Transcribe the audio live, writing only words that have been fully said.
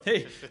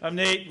Hey, I'm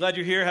Nate. Glad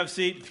you're here. Have a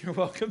seat. You're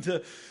welcome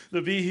to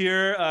be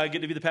here.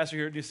 Get to be the pastor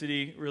here at New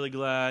City. Really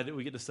glad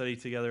we get to study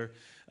together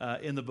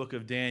in the book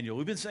of Daniel.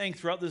 We've been saying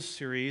throughout this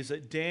series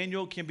that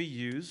Daniel can be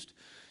used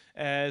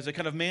as a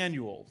kind of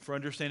manual for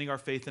understanding our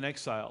faith in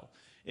exile.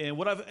 And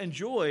what I've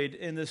enjoyed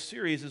in this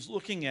series is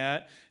looking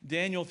at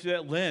Daniel through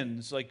that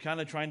lens, like kind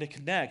of trying to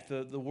connect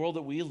the world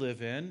that we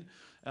live in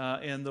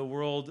and the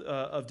world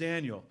of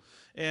Daniel.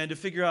 And to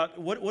figure out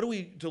what are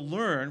we to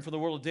learn from the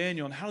world of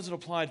Daniel and how does it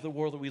apply to the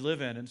world that we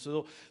live in. And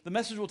so the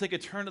message will take a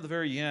turn at the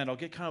very end. I'll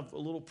get kind of a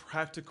little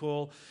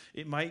practical.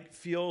 It might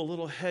feel a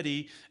little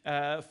heady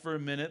for a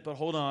minute, but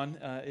hold on.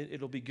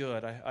 It'll be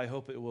good. I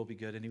hope it will be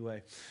good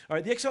anyway. All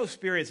right, the exile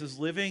experience is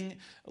living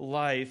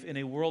life in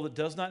a world that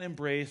does not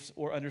embrace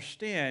or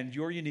understand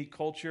your unique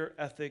culture,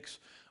 ethics,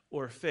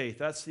 or faith.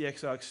 That's the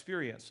exile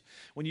experience.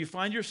 When you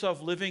find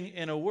yourself living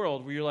in a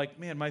world where you're like,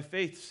 man, my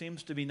faith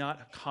seems to be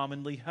not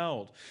commonly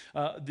held.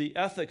 The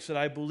ethics that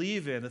I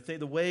believe in,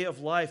 the way of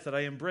life that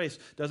I embrace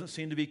doesn't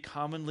seem to be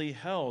commonly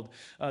held.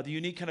 The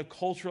unique kind of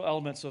cultural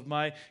elements of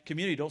my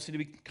community don't seem to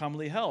be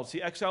commonly held.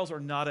 See, exiles are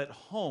not at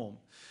home.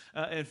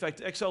 In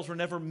fact, exiles were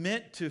never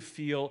meant to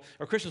feel,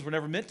 or Christians were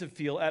never meant to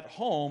feel at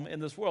home in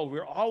this world.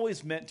 We're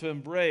always meant to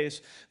embrace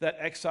that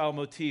exile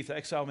motif, the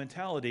exile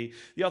mentality.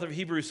 The author of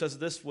Hebrews says it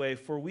this way,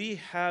 "For we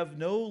have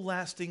no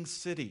lasting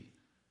city,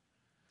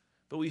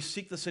 but we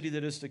seek the city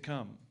that is to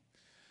come."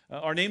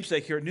 Our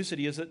namesake here at New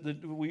City is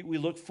that we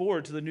look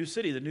forward to the new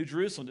city, the new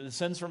Jerusalem that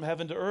descends from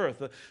heaven to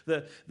earth.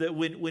 That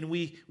when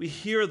we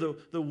hear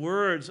the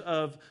words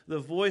of the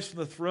voice from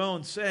the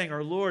throne saying,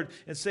 our Lord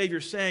and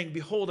Savior saying,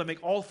 "Behold, I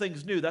make all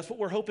things new." That's what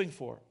we're hoping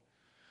for.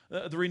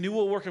 The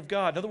renewal work of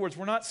God. In other words,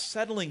 we're not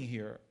settling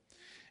here.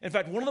 In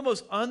fact, one of the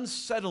most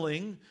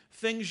unsettling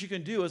things you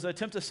can do is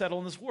attempt to settle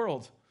in this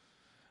world.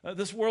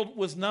 This world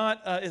is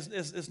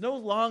no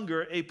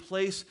longer a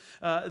place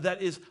that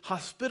is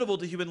hospitable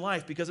to human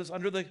life because it's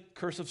under the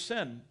curse of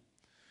sin.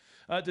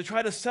 To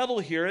try to settle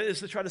here is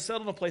to try to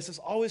settle in a place that's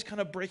always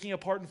kind of breaking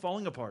apart and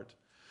falling apart.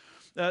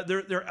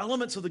 There are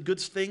elements of the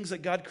good things that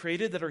God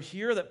created that are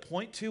here that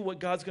point to what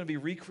God's going to be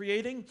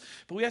recreating.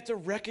 But we have to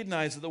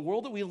recognize that the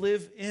world that we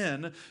live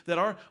in, that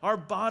our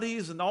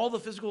bodies and all the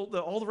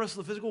rest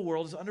of the physical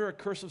world is under a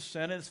curse of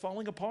sin and it's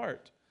falling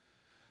apart.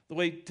 The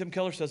way Tim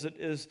Keller says it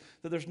is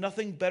that there's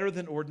nothing better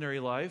than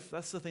ordinary life.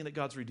 That's the thing that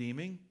God's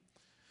redeeming.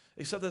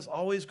 Except that it's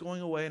always going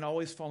away and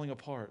always falling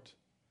apart.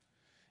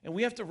 And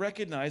we have to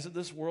recognize that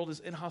this world is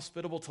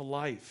inhospitable to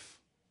life.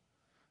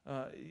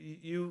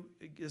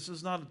 This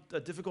is not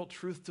a difficult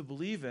truth to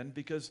believe in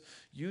because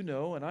you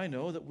know and I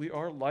know that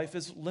our life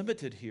is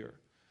limited here.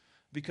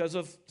 Because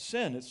of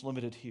sin, it's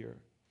limited here.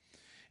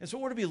 And so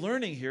what we're to be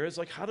learning here is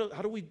like how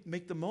do we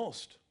make the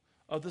most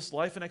of this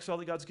life in exile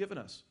that God's given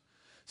us?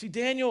 See,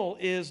 Daniel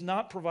is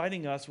not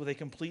providing us with a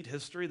complete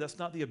history. That's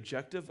not the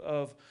objective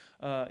of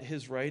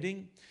his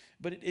writing.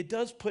 But it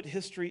does put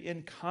history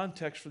in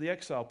context for the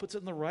exile. It puts it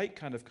in the right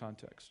kind of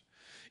context.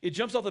 It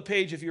jumps off the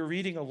page if you're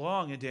reading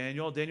along in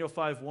Daniel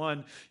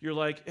 5:1. You're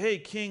like, hey,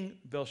 King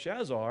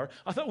Belshazzar,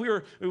 I thought we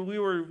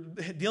were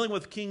dealing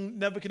with King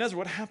Nebuchadnezzar.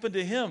 What happened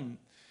to him?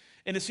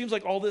 And it seems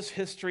like all this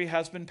history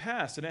has been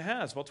passed, and it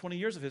has. About 20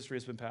 years of history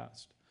has been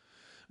passed.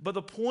 But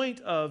the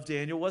point of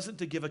Daniel wasn't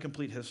to give a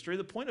complete history.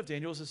 The point of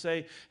Daniel was to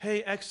say,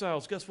 hey,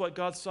 exiles, guess what?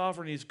 God's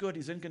sovereign. He's good.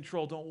 He's in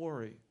control. Don't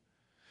worry.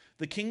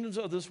 The kingdoms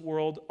of this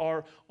world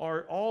are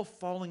all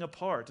falling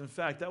apart. In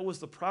fact, that was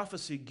the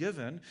prophecy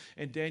given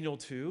in Daniel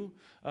 2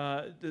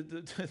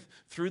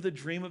 through the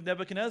dream of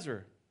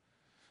Nebuchadnezzar.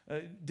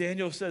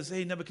 Daniel says,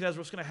 hey, Nebuchadnezzar,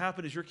 what's going to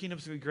happen is your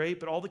kingdom's going to be great,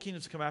 but all the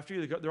kingdoms that come after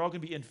you, they're all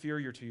going to be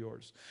inferior to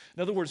yours.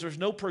 In other words, there's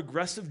no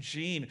progressive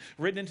gene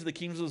written into the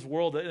kingdoms of this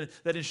world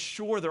that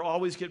ensure they'll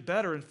always get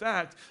better. In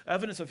fact,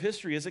 evidence of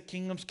history is that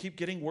kingdoms keep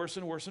getting worse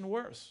and worse and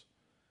worse.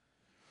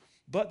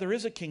 But there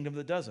is a kingdom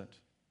that doesn't.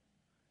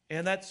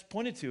 And that's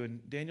pointed to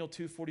in Daniel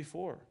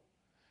 2:44.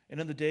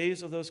 And in the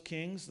days of those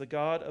kings, the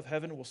God of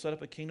heaven will set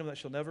up a kingdom that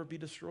shall never be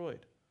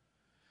destroyed.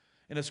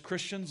 And as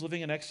Christians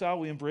living in exile,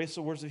 we embrace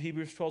the words of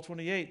Hebrews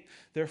 12:28.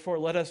 Therefore,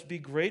 let us be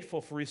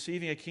grateful for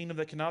receiving a kingdom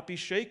that cannot be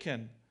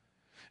shaken.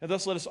 And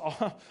thus let us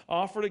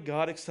offer to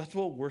God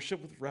acceptable worship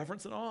with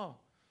reverence and awe.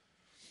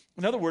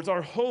 In other words,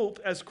 our hope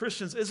as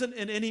Christians isn't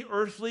in any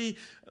earthly,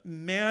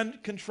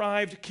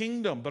 man-contrived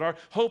kingdom, but our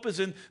hope is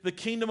in the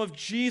kingdom of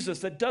Jesus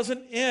that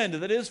doesn't end,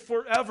 that is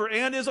forever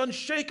and is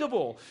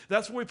unshakable.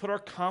 That's where we put our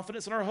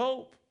confidence and our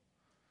hope.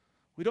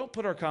 We don't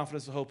put our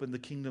confidence and hope in the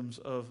kingdoms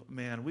of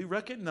man. We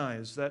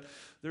recognize that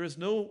there is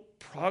no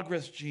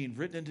progress gene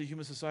written into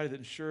human society that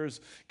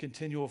ensures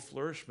continual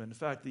flourishment. In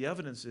fact, the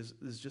evidence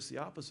is just the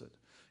opposite.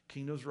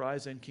 Kingdoms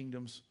rise and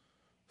kingdoms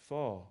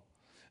fall.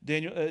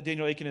 Daniel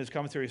Aiken in his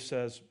commentary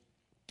says,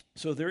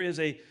 so there is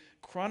a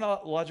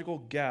chronological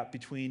gap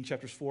between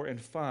chapters 4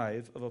 and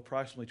 5 of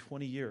approximately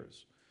 20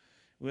 years.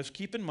 We must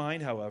keep in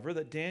mind, however,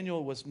 that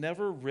Daniel was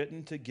never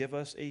written to give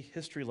us a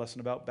history lesson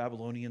about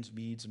Babylonians,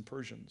 Medes, and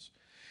Persians.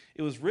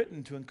 It was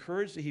written to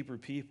encourage the Hebrew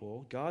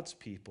people, God's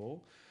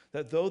people,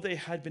 that though they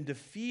had been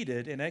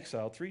defeated in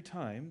exile 3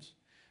 times,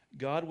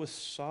 God was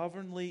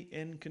sovereignly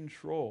in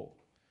control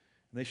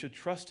And they should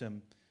trust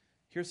him.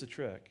 Here's the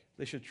trick.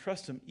 They should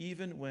trust him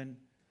even when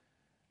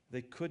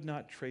they could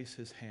not trace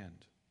his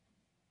hand.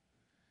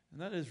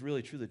 And that is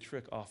really true. The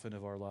trick often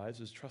of our lives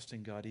is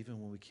trusting God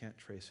even when we can't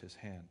trace his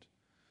hand.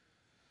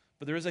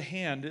 But there is a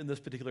hand in this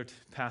particular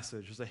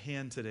passage. There's a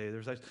hand today.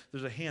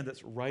 There's a hand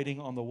that's writing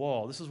on the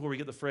wall. This is where we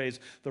get the phrase,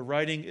 the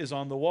writing is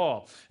on the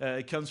wall.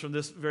 It comes from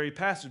this very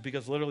passage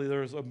because literally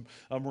there's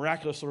a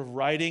miraculous sort of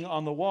writing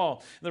on the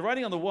wall. And the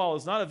writing on the wall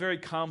is not a very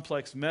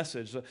complex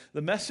message.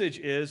 The message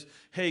is,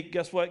 hey,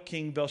 guess what,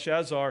 King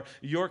Belshazzar?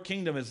 Your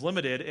kingdom is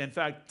limited. In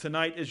fact,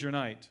 tonight is your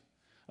night.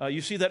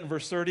 You see that in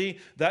verse 30.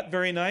 That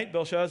very night,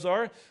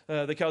 Belshazzar,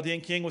 the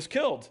Chaldean king, was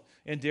killed.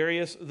 And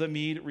Darius the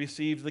Mede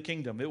received the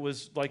kingdom. It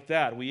was like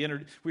that. We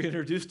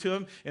introduced to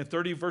him, and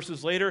 30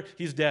 verses later,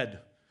 he's dead.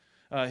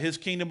 His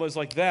kingdom was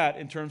like that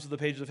in terms of the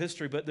pages of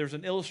history, but there's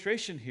an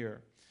illustration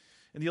here.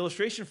 And the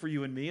illustration for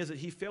you and me is that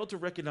he failed to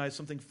recognize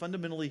something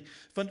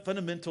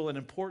fundamental and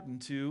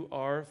important to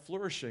our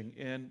flourishing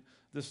in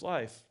this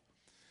life.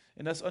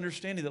 And that's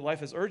understanding that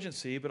life has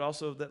urgency, but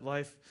also that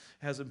life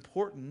has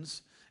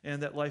importance,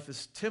 and that life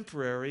is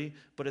temporary,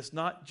 but it's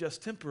not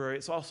just temporary,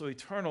 it's also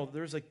eternal.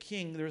 There's a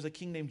king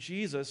named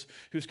Jesus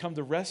who's come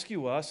to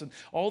rescue us, and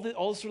all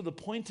sort of the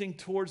pointing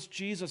towards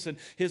Jesus and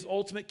his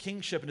ultimate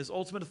kingship and his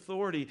ultimate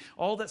authority,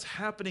 all that's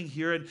happening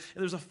here, and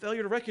there's a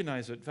failure to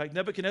recognize it. In fact,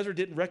 Nebuchadnezzar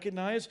didn't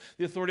recognize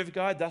the authority of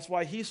God. That's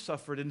why he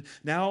suffered, and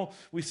now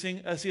we see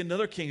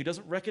another king who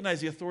doesn't recognize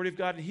the authority of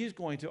God, and he's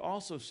going to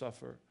also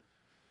suffer.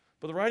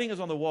 But the writing is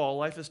on the wall.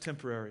 Life is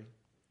temporary.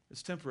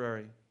 It's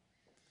temporary.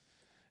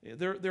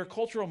 There are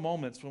cultural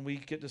moments when we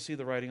get to see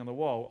the writing on the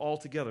wall all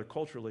together,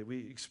 culturally.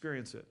 We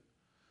experience it.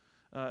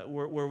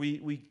 Where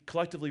we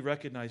collectively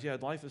recognize,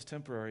 life is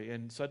temporary,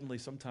 and suddenly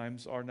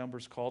sometimes our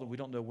number's called, and we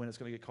don't know when it's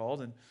going to get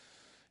called. And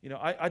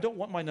I don't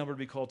want my number to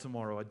be called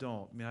tomorrow. I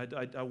don't.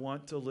 I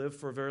want to live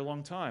for a very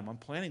long time. I'm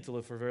planning to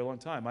live for a very long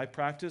time. I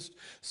practiced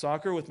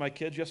soccer with my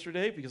kids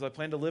yesterday because I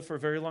plan to live for a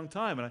very long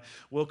time. And I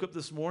woke up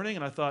this morning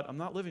and I thought, I'm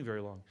not living very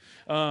long.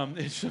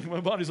 It's my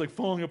body's like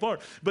falling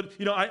apart. But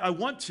I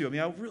want to.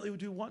 I really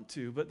do want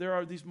to. But there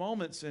are these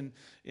moments in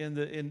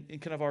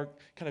kind of our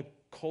kind of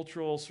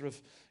cultural sort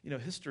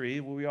of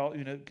history, where we all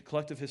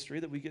collective history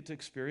that we get to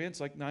experience,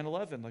 like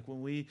 9/11, like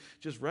when we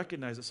just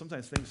recognize that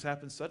sometimes things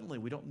happen suddenly.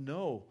 We don't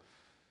know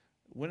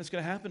when it's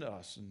going to happen to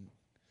us.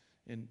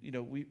 And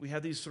we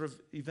have these sort of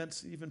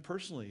events even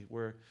personally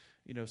where,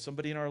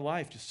 somebody in our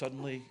life just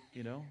suddenly,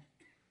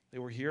 they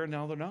were here and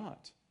now they're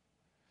not.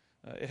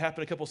 It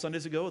happened a couple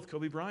Sundays ago with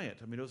Kobe Bryant.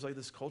 It was like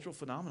this cultural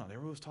phenomenon.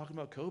 Everyone was talking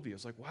about Kobe. It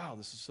was like, wow,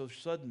 this is so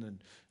sudden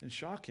and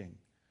shocking.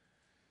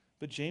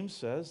 But James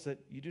says that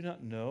you do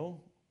not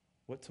know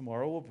what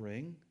tomorrow will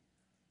bring.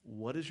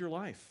 What is your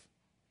life?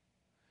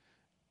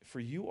 For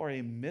you are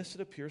a mist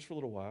that appears for a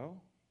little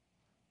while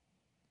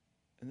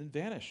and then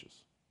vanishes.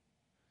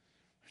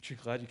 Aren't you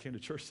glad you came to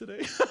church today?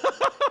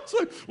 It's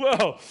like,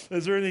 wow,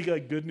 is there any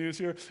good news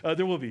here?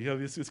 There will be.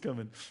 It's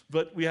coming.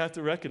 But we have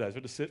to recognize, we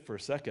have to sit for a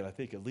second, I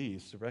think at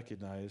least, to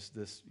recognize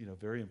this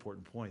very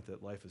important point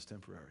that life is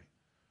temporary.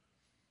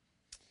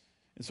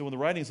 And so when the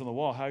writing's on the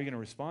wall, how are you going to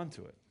respond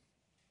to it?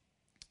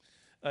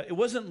 It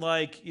wasn't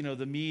like,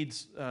 the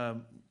Medes,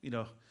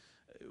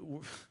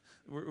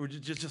 were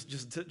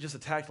just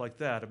attacked like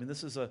that.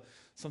 This is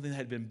something that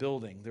had been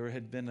building. There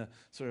had been a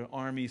sort of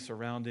army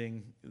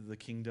surrounding the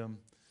kingdom.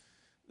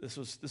 This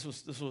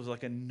was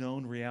like a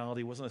known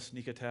reality. It wasn't a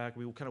sneak attack.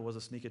 It kind of was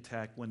a sneak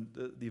attack when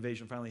the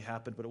invasion finally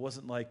happened, but it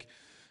wasn't like,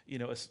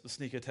 a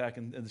sneak attack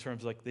in the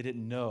terms like they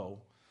didn't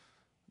know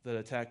that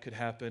attack could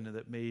happen and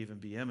that may even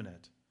be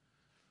imminent.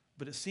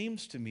 But it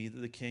seems to me that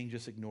the king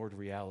just ignored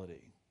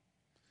reality.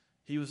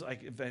 He was,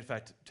 in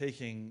fact,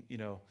 taking,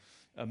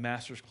 a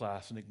master's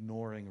class in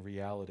ignoring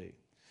reality.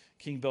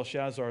 King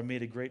Belshazzar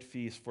made a great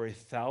feast for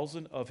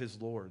 1,000 of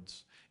his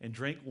lords and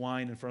drank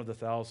wine in front of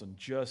the 1,000,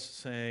 just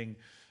saying,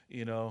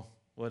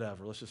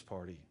 whatever, let's just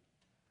party.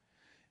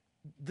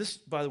 This,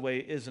 by the way,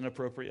 is an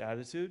appropriate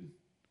attitude.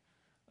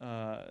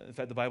 In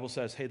fact, the Bible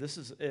says, hey, this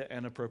is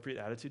an appropriate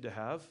attitude to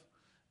have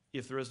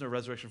if there is no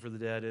resurrection for the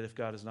dead, and if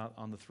God is not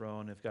on the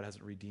throne, if God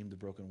hasn't redeemed the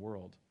broken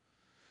world.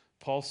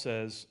 Paul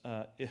says,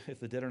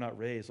 if the dead are not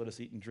raised, let us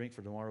eat and drink,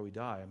 for tomorrow we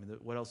die.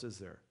 What else is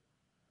there?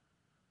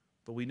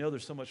 But we know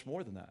there's so much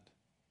more than that.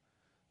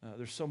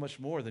 There's so much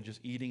more than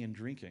just eating and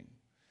drinking,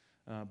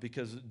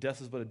 because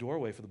death is but a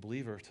doorway for the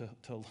believer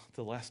to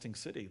the lasting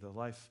city, the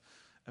life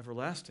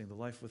everlasting, the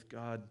life with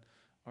God,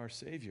 our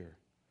Savior.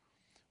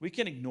 We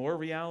can ignore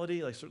reality.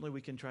 Certainly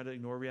we can try to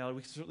ignore reality.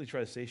 We can certainly try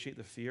to satiate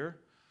the fear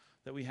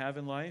that we have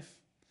in life.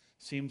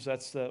 Seems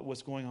that's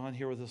what's going on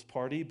here with this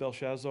party.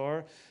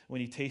 Belshazzar,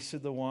 when he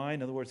tasted the wine,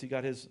 in other words, he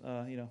got he got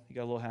a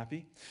little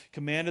happy,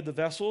 commanded the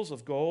vessels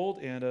of gold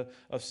and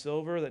of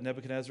silver that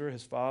Nebuchadnezzar,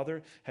 his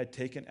father, had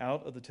taken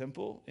out of the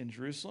temple in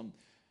Jerusalem,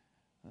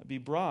 be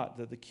brought,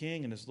 that the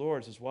king and his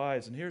lords, his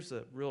wives, and here's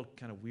the real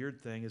kind of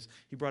weird thing, is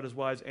he brought his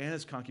wives and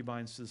his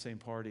concubines to the same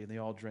party, and they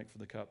all drank from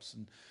the cups.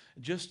 And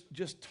just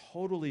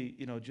totally,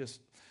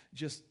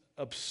 just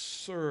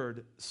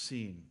absurd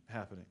scene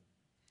happening.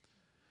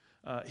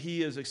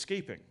 He is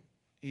escaping,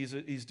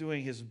 He's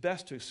doing his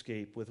best to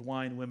escape with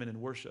wine, women,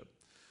 and worship.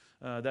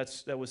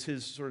 That was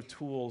his sort of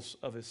tools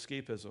of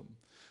escapism.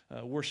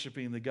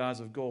 Worshiping the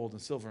gods of gold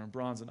and silver and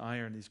bronze and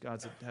iron, these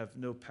gods that have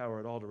no power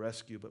at all to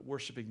rescue, but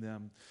worshiping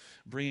them,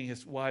 bringing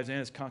his wives and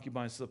his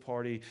concubines to the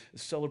party,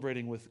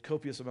 celebrating with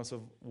copious amounts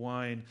of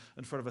wine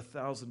in front of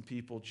 1,000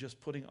 people, just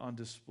putting on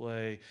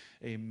display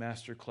a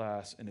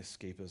masterclass in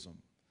escapism.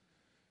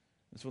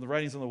 And so when the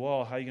writing's on the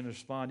wall, how are you going to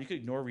respond? You could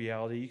ignore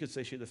reality. You could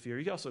satiate the fear.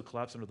 You could also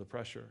collapse under the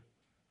pressure.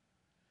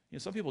 You know,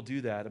 some people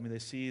do that. I mean, they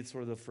see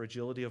sort of the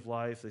fragility of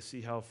life. They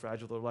see how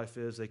fragile their life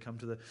is. They come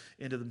to the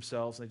end of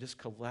themselves, and they just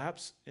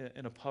collapse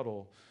in a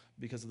puddle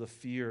because of the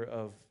fear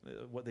of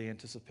what they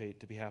anticipate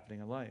to be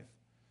happening in life.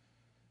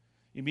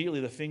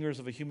 Immediately, the fingers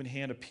of a human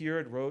hand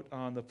appeared, wrote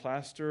on the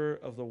plaster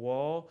of the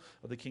wall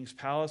of the king's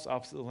palace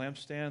opposite the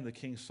lampstand. The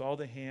king saw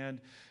the hand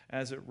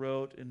as it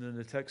wrote, and then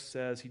the text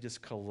says he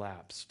just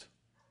collapsed.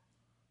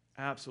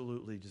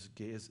 Absolutely,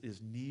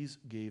 his knees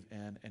gave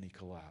in, and he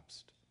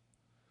collapsed.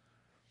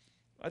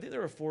 I think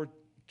there are 4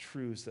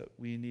 truths that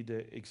we need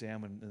to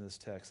examine in this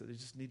text that they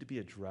just need to be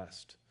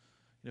addressed.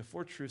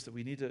 4 truths that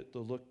we need to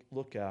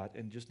look at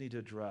and just need to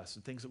address,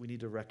 and things that we need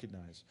to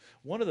recognize.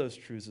 One of those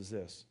truths is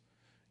this: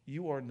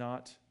 you are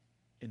not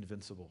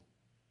invincible.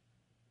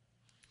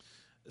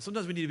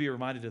 Sometimes we need to be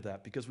reminded of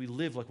that because we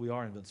live like we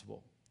are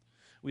invincible.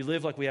 We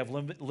live like we have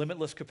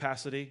limitless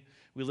capacity.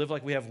 We live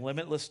like we have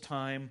limitless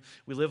time.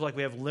 We live like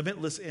we have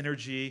limitless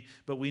energy,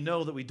 but we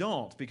know that we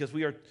don't because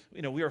we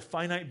are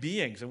finite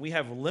beings and we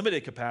have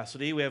limited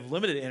capacity, we have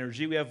limited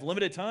energy, we have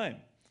limited time.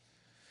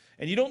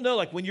 And you don't know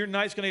like when your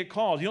night's going to get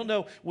called. You don't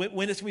know when it's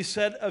going to be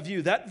said of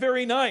you. That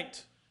very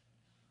night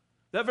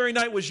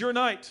was your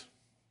night.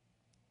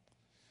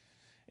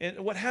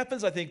 And what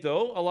happens, I think,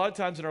 though, a lot of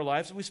times in our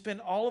lives, we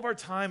spend all of our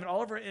time and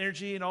all of our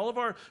energy and all of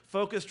our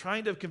focus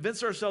trying to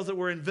convince ourselves that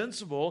we're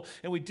invincible,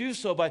 and we do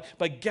so by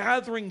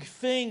gathering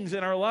things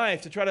in our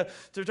life to try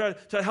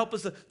to help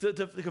us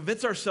to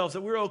convince ourselves that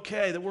we're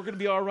okay, that we're going to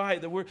be all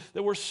right, that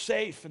we're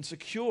safe and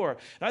secure.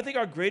 And I think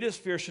our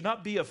greatest fear should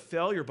not be a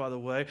failure, by the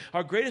way.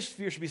 Our greatest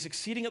fear should be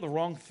succeeding at the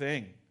wrong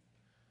thing.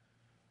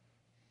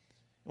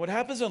 What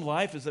happens in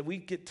life is that we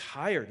get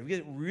tired. We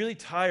get really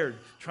tired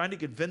trying to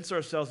convince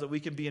ourselves that we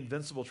can be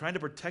invincible, trying to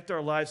protect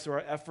our lives through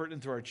our effort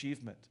and through our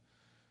achievement,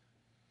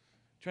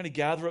 trying to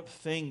gather up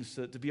things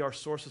to be our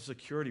source of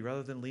security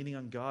rather than leaning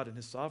on God and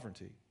his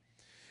sovereignty.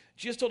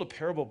 Jesus told a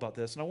parable about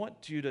this, and I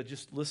want you to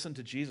just listen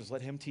to Jesus.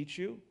 Let him teach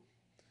you.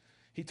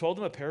 He told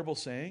them a parable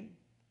saying,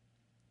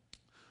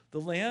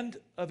 "The land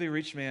of a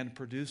rich man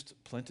produced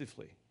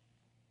plentifully.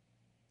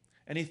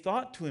 And he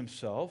thought to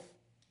himself,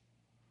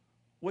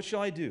 'What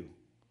shall I do?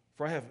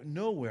 For I have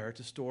nowhere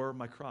to store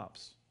my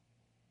crops.'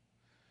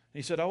 And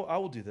he said, I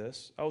will do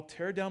this. I will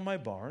tear down my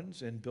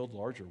barns and build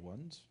larger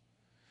ones,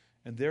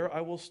 and there I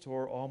will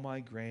store all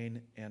my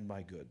grain and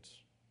my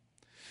goods.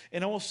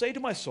 And I will say to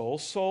my soul,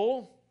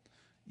 'Soul,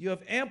 you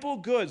have ample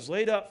goods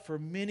laid up for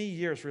many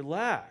years.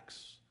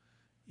 Relax,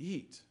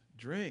 eat,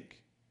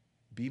 drink,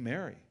 be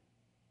merry.'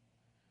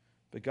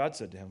 But God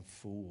said to him,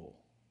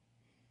 'Fool,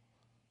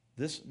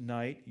 this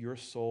night your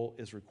soul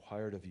is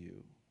required of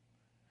you.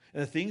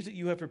 And the things that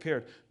you have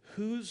prepared,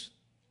 whose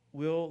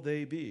will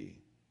they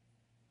be?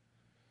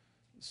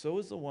 So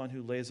is the one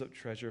who lays up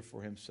treasure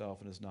for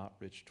himself and is not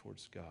rich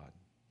towards God.'"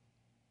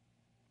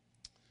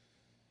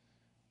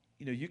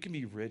 You can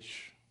be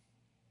rich,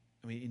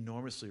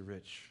 enormously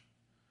rich,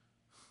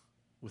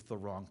 with the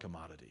wrong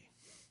commodity.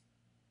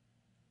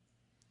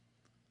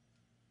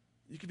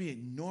 You can be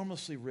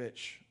enormously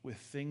rich with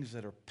things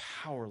that are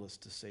powerless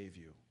to save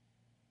you.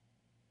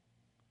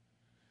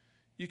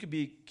 You could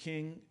be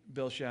King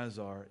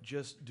Belshazzar,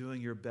 just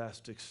doing your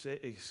best to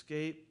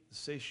escape,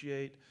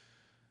 satiate,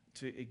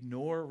 to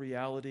ignore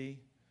reality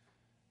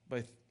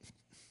by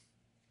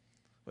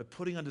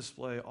putting on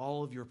display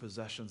all of your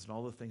possessions and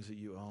all the things that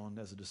you own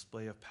as a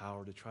display of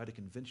power to try to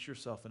convince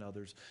yourself and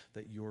others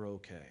that you're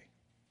okay.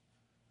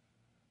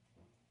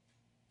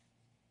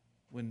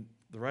 When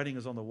the writing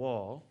is on the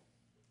wall,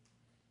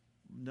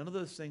 none of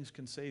those things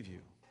can save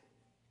you.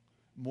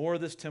 More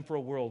of this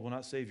temporal world will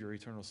not save your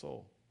eternal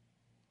soul.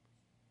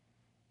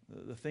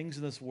 The things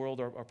in this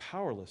world are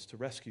powerless to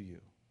rescue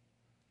you.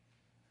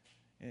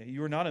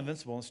 You are not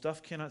invincible, and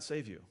stuff cannot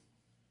save you.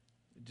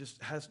 It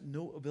just has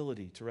no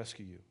ability to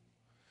rescue you.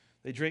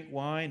 They drink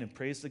wine and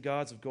praise the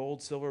gods of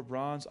gold, silver,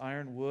 bronze,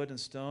 iron, wood, and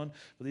stone.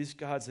 But these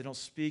gods, they don't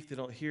speak, they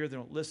don't hear, they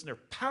don't listen. They're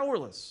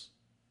powerless.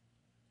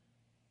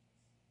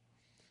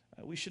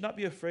 We should not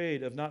be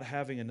afraid of not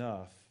having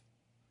enough,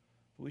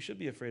 but we should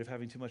be afraid of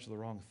having too much of the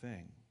wrong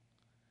thing.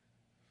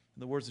 In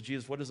the words of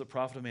Jesus, what does it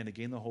profit a man to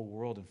gain the whole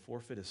world and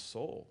forfeit his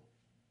soul?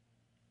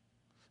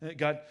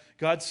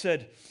 God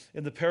said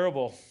in the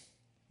parable,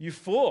 "You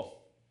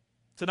fool,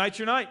 tonight's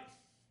your night.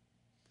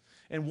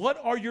 And what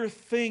are your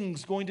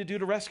things going to do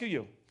to rescue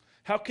you?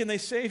 How can they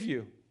save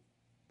you?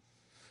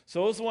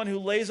 So is the one who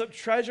lays up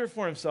treasure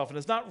for himself and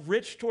is not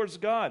rich towards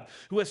God,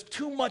 who has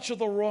too much of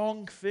the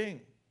wrong thing,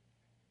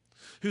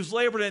 who's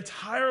labored an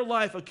entire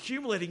life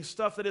accumulating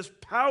stuff that is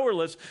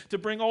powerless to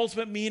bring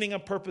ultimate meaning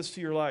and purpose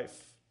to your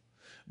life.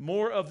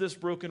 More of this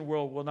broken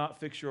world will not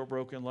fix your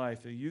broken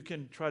life. And you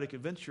can try to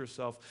convince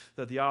yourself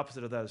that the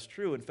opposite of that is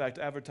true. In fact,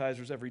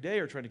 advertisers every day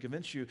are trying to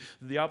convince you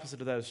that the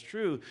opposite of that is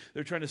true.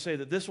 They're trying to say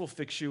that this will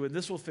fix you, and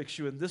this will fix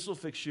you, and this will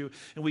fix you.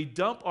 And we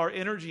dump our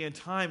energy and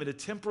time into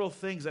temporal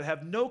things that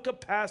have no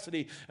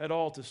capacity at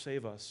all to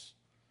save us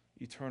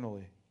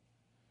eternally.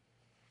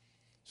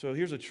 So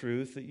here's a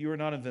truth, that you are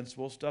not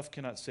invincible, stuff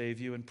cannot save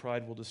you, and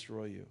pride will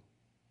destroy you.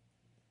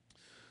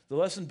 The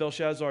lesson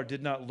Belshazzar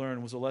did not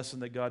learn was a lesson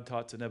that God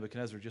taught to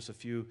Nebuchadnezzar just a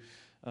few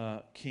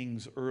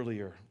kings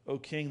earlier. O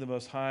king, the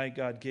Most High,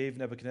 God gave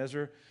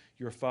Nebuchadnezzar,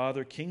 your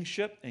father,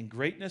 kingship and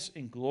greatness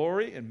and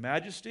glory and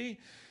majesty.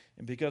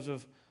 And because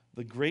of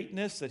the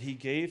greatness that he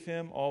gave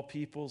him, all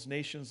peoples,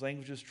 nations,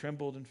 languages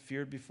trembled and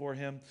feared before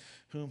him.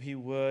 Whom he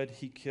would,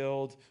 he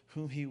killed.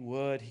 Whom he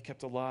would, he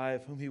kept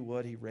alive. Whom he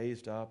would, he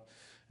raised up.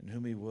 And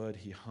whom he would,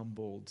 he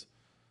humbled.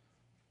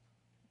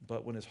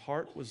 But when his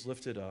heart was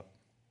lifted up,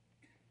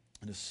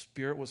 and his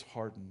spirit was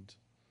hardened,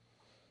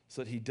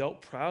 so that he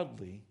dealt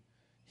proudly,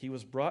 he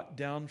was brought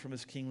down from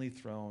his kingly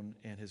throne,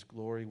 and his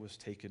glory was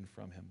taken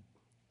from him.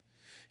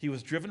 He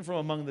was driven from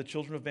among the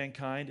children of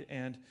mankind,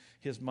 and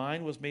his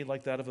mind was made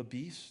like that of a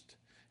beast,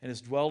 and his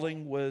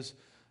dwelling was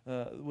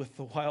with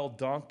the wild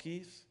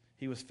donkeys.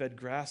 He was fed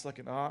grass like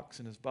an ox,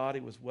 and his body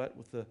was wet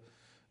with the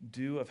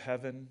dew of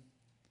heaven.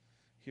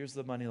 Here's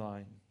the money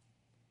line.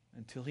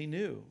 Until he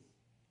knew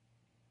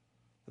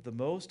that the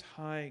Most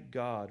High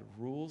God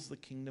rules the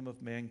kingdom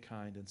of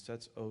mankind and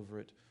sets over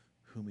it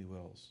whom he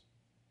wills.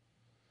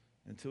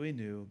 Until he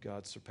knew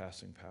God's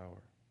surpassing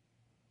power.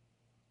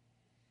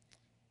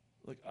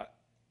 Look,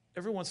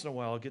 every once in a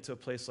while I'll get to a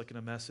place like in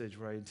a message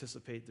where I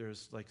anticipate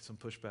there's like some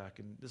pushback,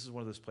 and this is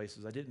one of those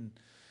places. I didn't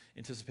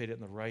anticipate it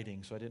in the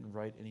writing, so I didn't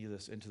write any of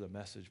this into the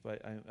message,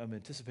 but I'm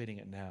anticipating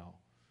it now.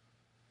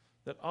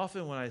 That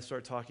often when I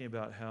start talking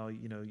about how,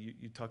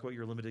 you talk about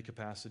your limited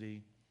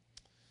capacity,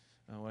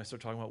 when I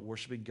start talking about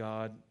worshiping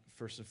God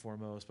first and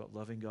foremost, about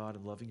loving God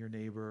and loving your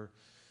neighbor,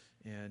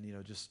 and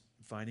just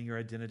finding your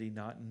identity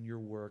not in your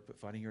work, but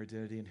finding your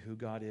identity in who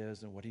God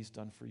is and what he's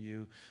done for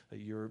you, that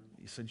you're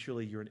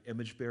an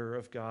image bearer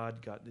of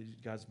God.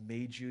 God's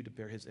made you to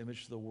bear his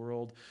image to the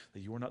world,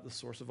 that you are not the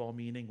source of all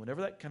meaning.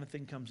 Whenever that kind of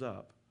thing comes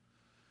up,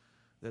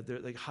 that they're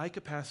like high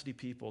capacity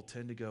people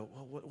tend to go,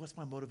 well, what's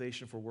my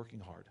motivation for working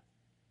hard?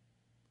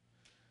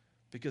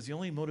 Because the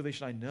only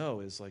motivation I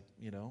know is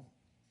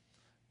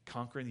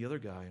conquering the other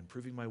guy and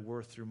proving my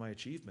worth through my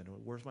achievement.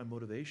 Where's my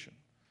motivation?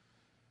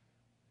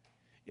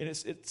 And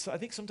I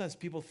think sometimes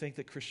people think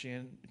that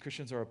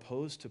Christians are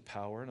opposed to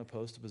power and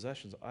opposed to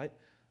possessions.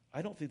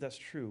 I don't think that's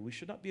true. We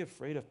should not be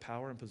afraid of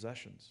power and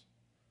possessions.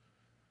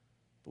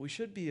 But we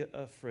should be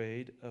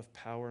afraid of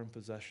power and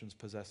possessions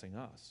possessing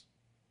us.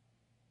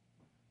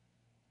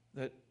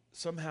 That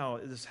somehow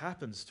this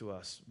happens to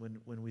us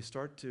when we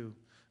start to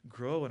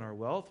grow in our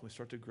wealth, we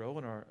start to grow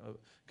in our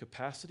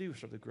capacity, we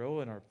start to grow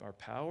in our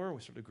power,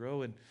 we start to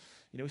grow in,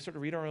 we start to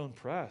read our own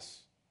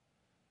press.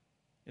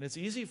 And it's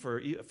easy for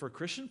a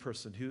Christian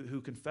person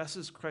who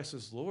confesses Christ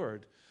as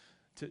Lord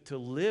to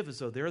live as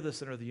though they're the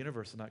center of the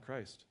universe and not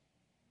Christ.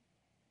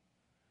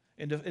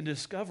 And to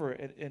discover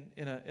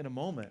in a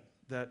moment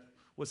that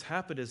what's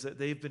happened is that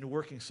they've been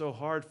working so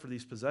hard for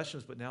these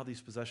possessions, but now these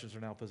possessions are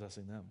now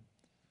possessing them.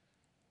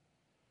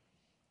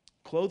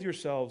 Clothe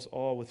yourselves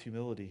all with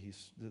humility,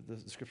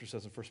 the scripture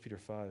says in 1 Peter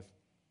 5.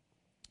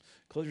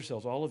 Clothe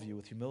yourselves, all of you,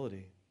 with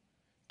humility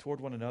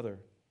toward one another.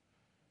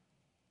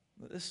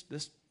 This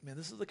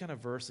is the kind of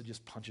verse that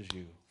just punches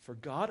you. For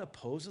God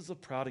opposes the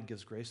proud and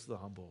gives grace to the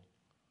humble.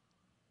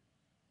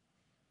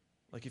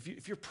 Like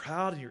if you're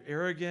proud and you're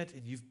arrogant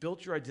and you've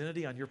built your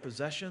identity on your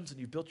possessions and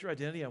you've built your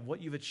identity on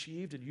what you've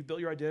achieved and you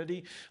built your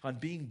identity on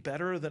being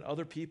better than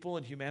other people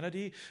in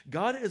humanity,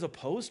 God is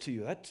opposed to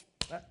you.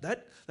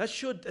 That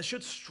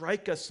should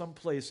strike us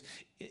someplace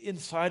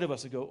inside of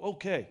us and go,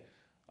 okay,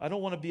 I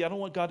don't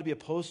want God to be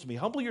opposed to me.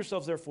 Humble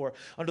yourselves, therefore,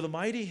 under the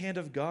mighty hand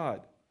of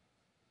God,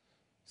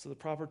 so the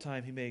proper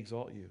time he may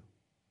exalt you.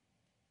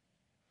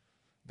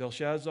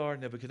 Belshazzar,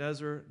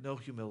 Nebuchadnezzar, no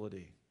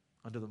humility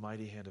under the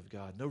mighty hand of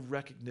God. No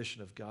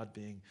recognition of God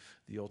being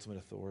the ultimate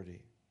authority.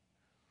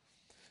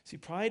 See,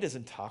 pride is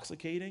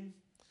intoxicating,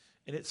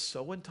 and it's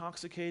so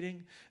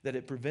intoxicating that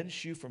it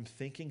prevents you from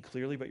thinking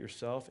clearly about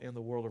yourself and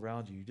the world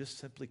around you. You just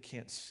simply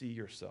can't see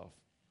yourself.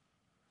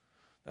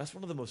 That's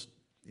one of the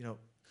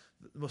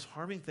most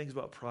harming things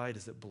about pride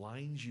is it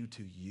blinds you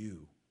to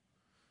you.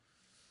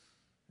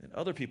 And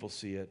other people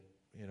see it,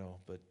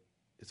 but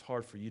it's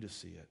hard for you to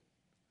see it.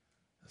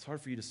 It's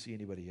hard for you to see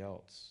anybody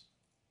else.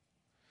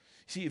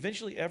 See,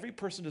 eventually every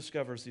person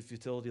discovers the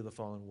futility of the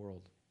fallen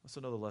world. That's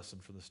another lesson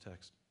from this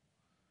text.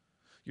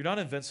 You're not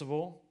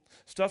invincible.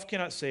 Stuff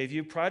cannot save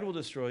you. Pride will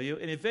destroy you.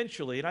 And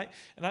eventually,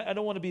 and I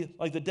don't want to be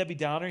like the Debbie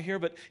Downer here,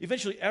 but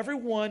eventually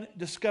everyone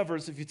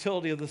discovers the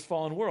futility of this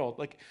fallen world.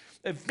 Like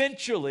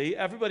eventually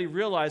everybody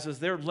realizes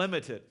they're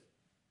limited.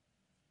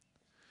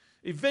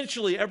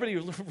 Eventually,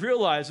 everybody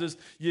realizes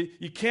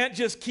you can't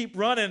just keep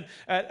running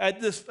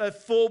at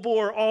full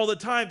bore all the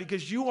time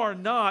because you are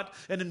not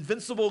an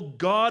invincible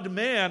God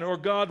man or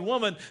God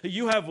woman.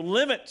 You have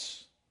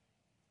limits.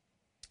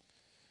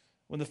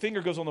 When the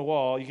finger goes on the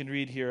wall, you can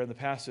read here in the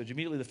passage,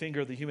 immediately the finger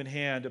of the human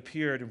hand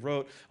appeared and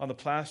wrote on the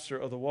plaster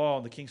of the wall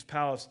in the king's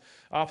palace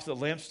opposite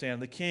the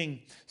lampstand. The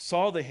king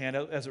saw the hand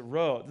as it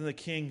wrote. Then the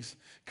king's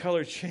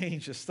color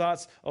changed. His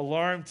thoughts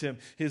alarmed him.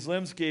 His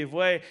limbs gave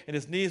way and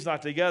his knees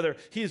knocked together.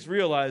 He's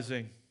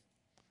realizing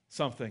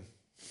something.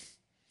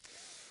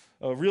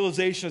 A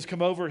realization has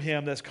come over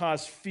him that's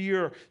caused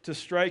fear to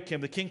strike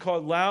him. The king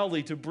called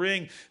loudly to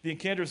bring the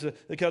enchanters,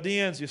 the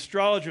Chaldeans, the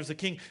astrologers. The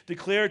king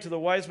declared to the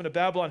wise men of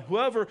Babylon,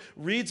 whoever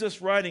reads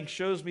this writing,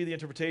 shows me the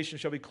interpretation,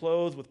 shall be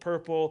clothed with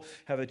purple,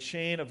 have a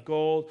chain of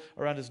gold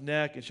around his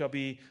neck, and shall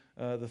be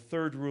the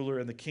third ruler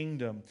in the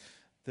kingdom.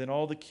 Then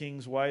all the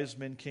king's wise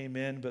men came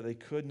in, but they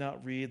could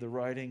not read the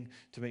writing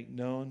to make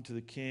known to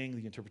the king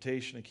the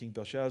interpretation. And King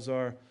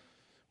Belshazzar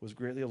was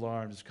greatly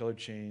alarmed. His color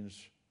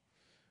changed,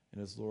 and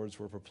his lords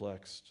were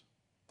perplexed.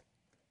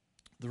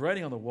 The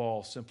writing on the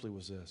wall simply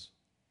was this: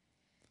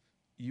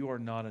 you are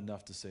not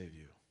enough to save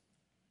you.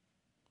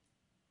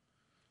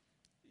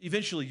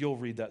 Eventually, you'll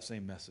read that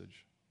same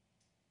message.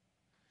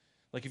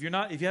 Like if you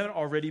haven't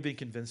already been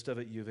convinced of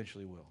it, you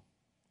eventually will.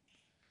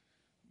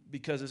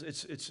 Because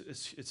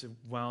it's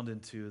wound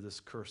into this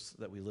curse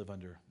that we live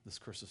under, this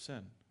curse of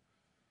sin.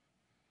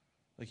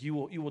 Like you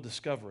will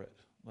discover it.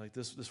 Like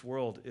this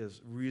world is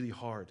really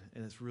hard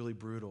and it's really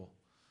brutal.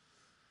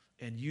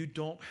 And you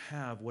don't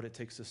have what it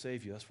takes to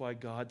save you. That's why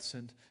God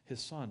sent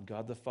his son.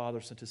 God the Father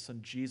sent his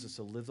son Jesus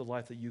to live the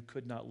life that you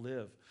could not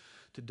live,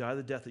 to die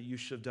the death that you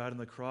should have died on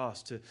the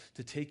cross, to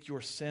take your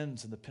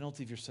sins and the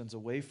penalty of your sins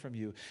away from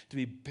you, to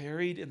be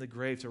buried in the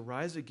grave, to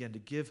rise again,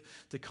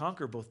 to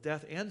conquer both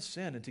death and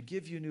sin, and to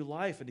give you new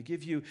life, and to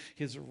give you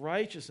his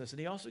righteousness. And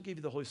he also gave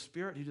you the Holy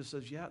Spirit. He just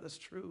says, yeah, that's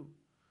true.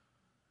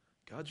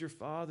 God's your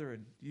Father,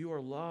 and you are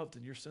loved,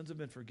 and your sins have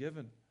been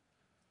forgiven.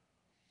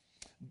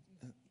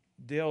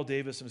 Dale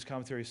Davis in his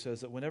commentary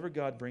says that whenever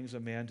God brings a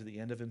man to the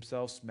end of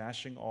himself,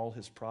 smashing all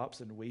his props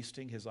and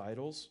wasting his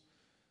idols,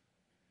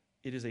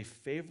 it is a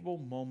favorable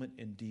moment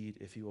indeed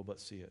if he will but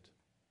see it.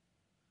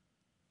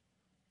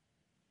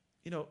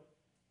 You know,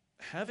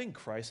 having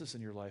crisis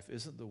in your life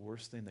isn't the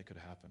worst thing that could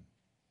happen.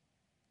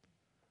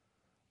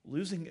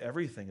 Losing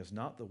everything is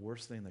not the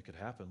worst thing that could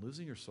happen.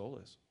 Losing your soul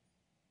is.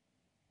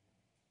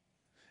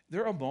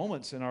 There are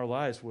moments in our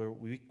lives where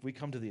we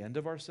come to the end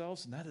of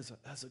ourselves, and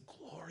that's a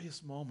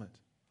glorious moment.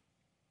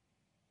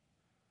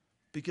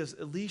 Because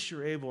at least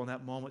you're able in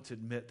that moment to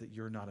admit that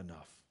you're not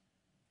enough.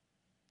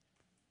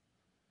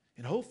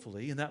 And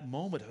hopefully, in that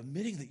moment of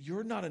admitting that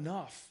you're not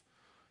enough,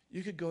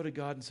 you could go to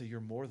God and say,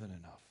 you're more than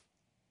enough.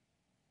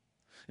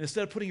 And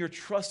instead of putting your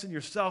trust in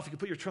yourself, you can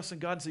put your trust in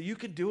God and say, you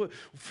can do it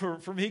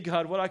for me,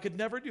 God, what I could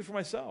never do for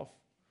myself.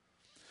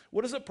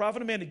 What does it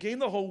profit a man to gain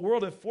the whole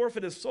world and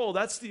forfeit his soul?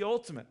 That's the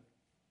ultimate.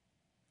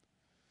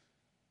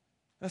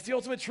 That's the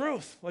ultimate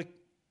truth. Like,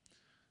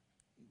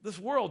 this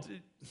world,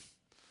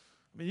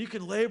 you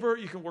can labor,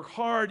 you can work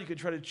hard, you can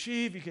try to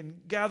achieve, you can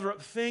gather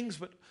up things,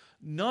 but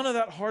none of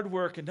that hard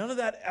work and none of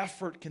that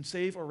effort can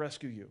save or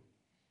rescue you.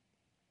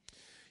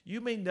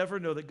 You may never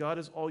know that God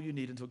is all you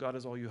need until God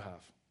is all you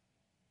have.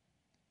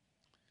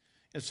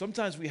 And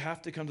sometimes we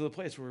have to come to the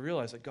place where we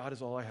realize that God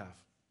is all I have.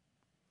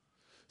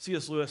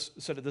 C.S. Lewis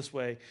said it this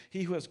way: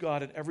 he who has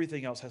God and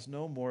everything else has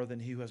no more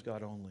than he who has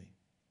God only.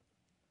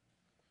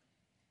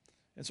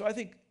 And so I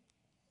think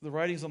the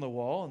writing's on the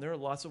wall, and there are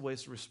lots of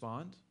ways to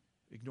respond.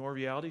 Ignore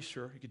reality,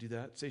 sure, you could do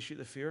that. Satiate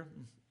the fear,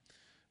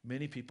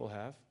 many people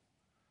have.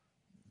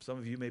 Some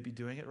of you may be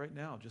doing it right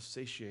now, just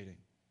satiating.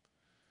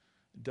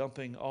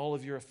 Dumping all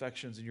of your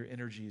affections and your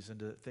energies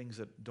into things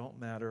that don't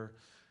matter,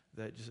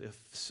 that just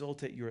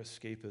facilitate your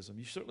escapism.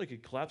 You certainly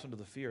could collapse under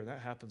the fear. That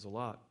happens a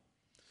lot.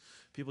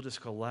 People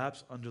just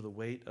collapse under the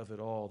weight of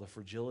it all, the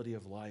fragility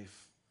of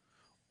life.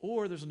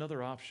 Or there's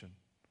another option.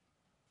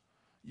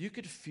 You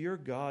could fear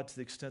God to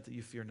the extent that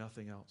you fear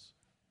nothing else.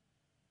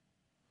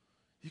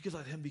 You could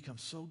let him become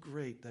so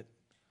great that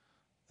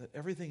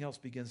everything else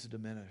begins to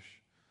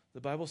diminish.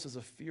 The Bible says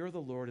the fear of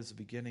the Lord is the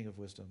beginning of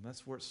wisdom.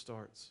 That's where it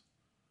starts.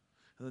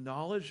 And the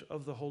knowledge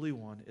of the Holy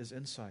One is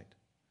insight.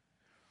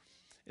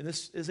 And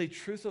this is a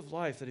truth of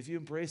life that if you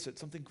embrace it,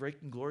 something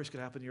great and glorious could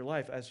happen in your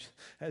life.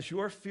 As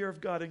your fear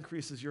of God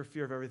increases, your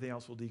fear of everything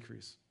else will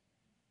decrease.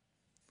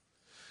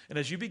 And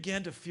as you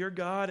begin to fear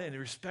God and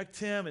respect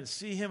him and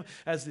see him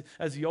as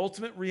the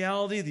ultimate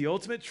reality, the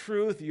ultimate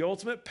truth, the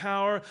ultimate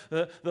power,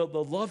 the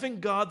loving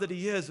God that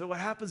he is, what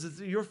happens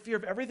is your fear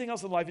of everything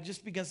else in life, it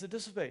just begins to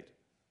dissipate.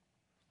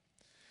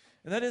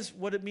 And that is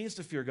what it means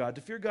to fear God.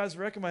 To fear God is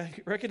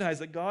recognize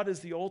that God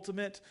is the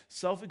ultimate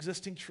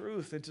self-existing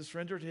truth and to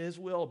surrender to his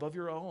will above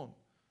your own.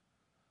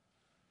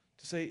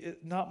 To say,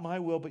 not my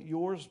will, but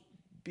yours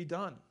be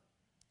done.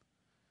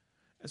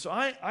 And so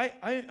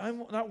I'm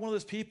not one of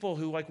those people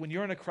who, like, when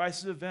you're in a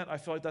crisis event, I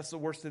feel like that's the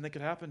worst thing that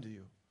could happen to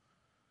you.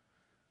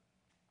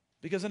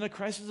 Because in a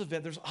crisis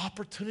event, there's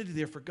opportunity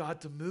there for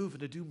God to move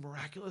and to do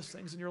miraculous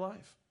things in your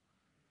life.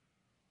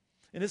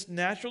 And it's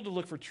natural to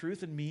look for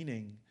truth and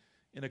meaning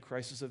in a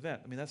crisis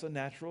event. I mean, that's a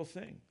natural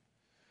thing.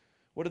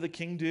 What did the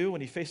king do when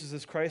he faces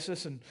this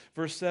crisis? In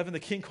verse 7, the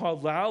king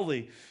called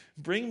loudly,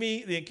 bring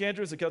me the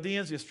enchanters, the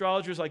Chaldeans, the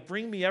astrologers, like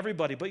bring me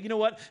everybody. But you know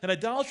what? An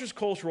idolatrous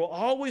culture will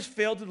always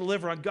fail to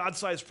deliver on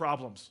God-sized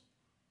problems.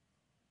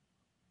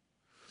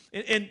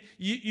 And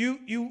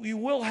you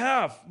will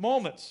have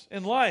moments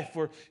in life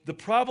where the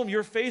problem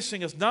you're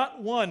facing is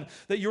not one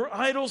that your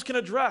idols can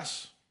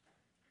address,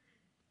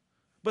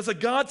 but it's a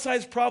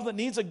God-sized problem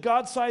that needs a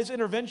God-sized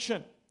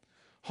intervention.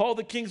 All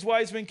the king's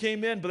wise men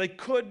came in, but they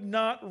could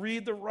not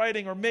read the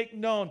writing or make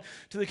known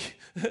to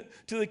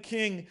the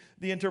king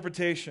the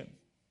interpretation.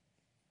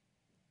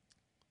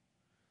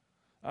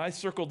 I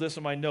circled this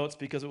in my notes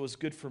because it was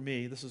good for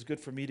me. This is good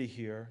for me to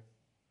hear.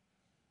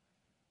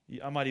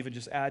 I might even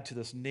just add to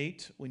this.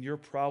 Nate, when your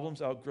problems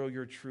outgrow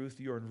your truth,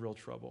 you're in real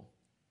trouble.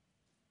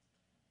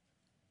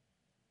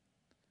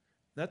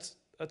 That's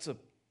a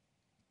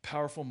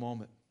powerful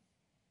moment.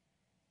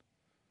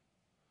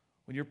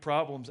 When your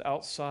problems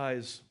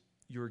outsize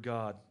your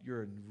God,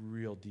 you're in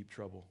real deep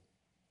trouble.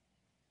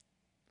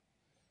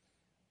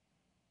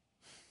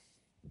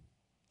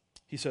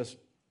 He says,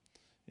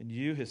 and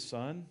you, his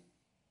son,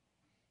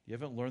 you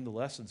haven't learned the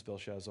lessons,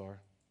 Belshazzar.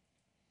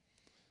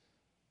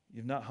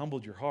 You've not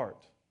humbled your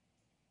heart,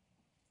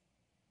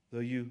 though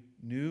you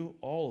knew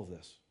all of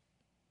this.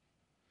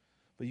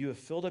 But you have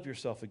filled up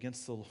yourself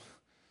against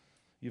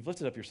you've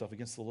lifted up yourself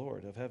against the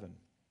Lord of heaven.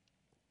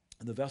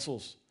 And the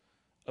vessels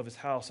of his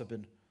house have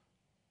been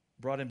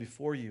brought in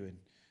before you, and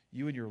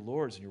you and your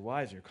lords and your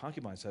wives and your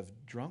concubines have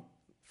drunk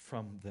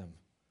from them.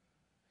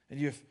 And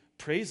you have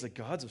praised the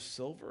gods of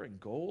silver and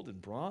gold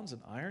and bronze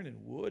and iron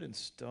and wood and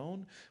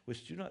stone,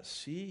 which do not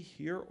see,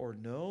 hear, or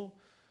know,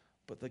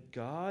 but the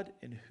God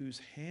in whose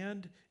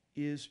hand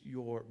is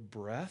your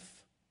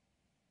breath,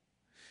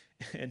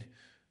 and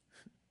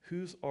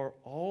whose are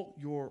all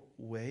your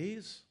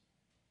ways,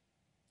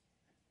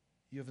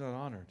 you have not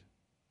honored.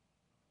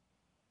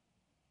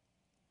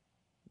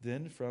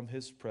 Then from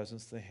his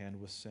presence the hand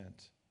was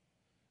sent,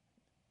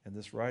 and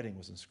this writing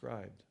was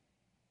inscribed.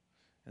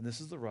 And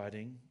this is the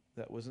writing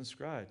that was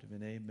inscribed,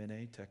 Mene,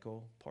 Mene,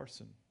 Tekel,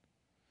 Parsin.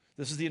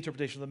 This is the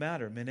interpretation of the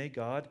matter. Mene,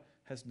 God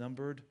has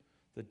numbered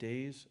the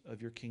days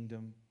of your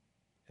kingdom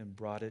and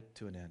brought it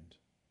to an end.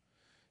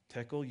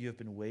 Tekel, you have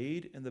been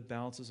weighed in the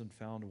balances and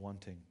found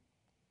wanting.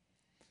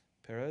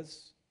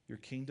 Perez, your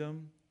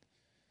kingdom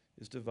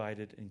is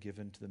divided and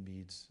given to the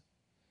Medes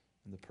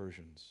and the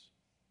Persians.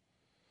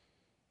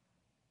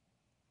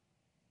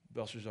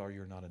 Belshazzar,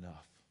 you're not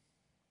enough.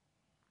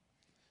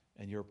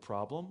 And your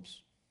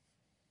problems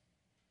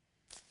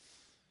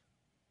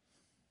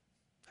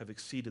have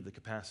exceeded the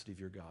capacity of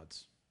your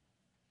gods.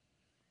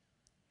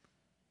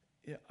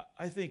 Yeah,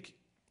 I think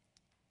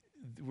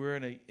we're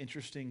in an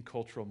interesting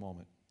cultural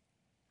moment.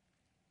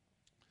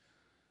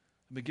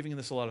 I've been giving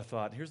this a lot of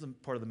thought. Here's the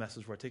part of the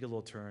message where I take a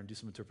little turn, do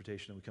some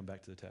interpretation, and we come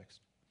back to the text.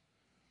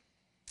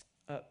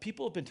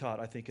 People have been taught,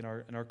 I think, in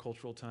our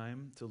cultural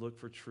time to look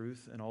for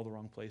truth in all the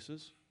wrong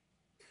places.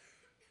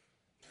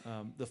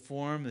 The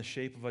form, the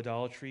shape of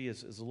idolatry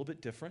is a little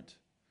bit different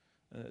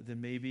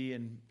than maybe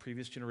in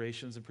previous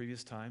generations and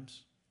previous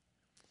times.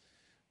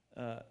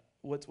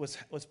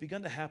 What's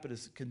begun to happen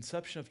is the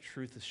conception of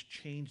truth has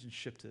changed and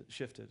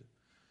shifted.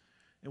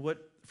 And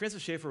what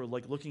Francis Schaeffer,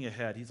 like looking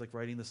ahead, he's like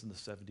writing this in the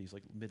 70s,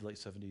 like mid-late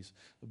 70s,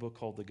 a book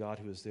called The God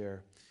Who Is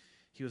There.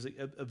 He was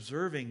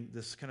observing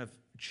this kind of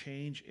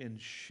change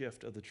and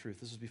shift of the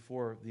truth. This is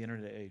before the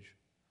internet age.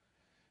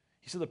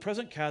 He said the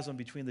present chasm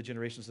between the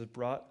generations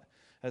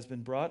has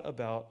been brought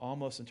about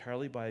almost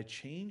entirely by a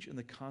change in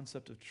the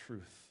concept of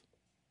truth.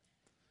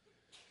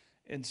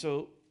 And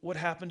so what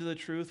happened to the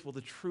truth? Well, the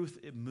truth,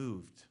 it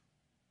moved.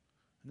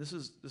 And this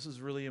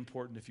is really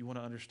important if you want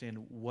to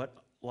understand what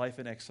life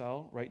in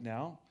exile right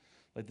now,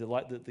 like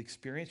the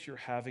experience you're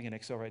having in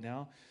exile right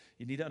now,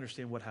 you need to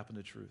understand what happened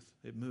to truth.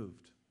 It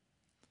moved.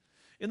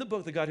 In the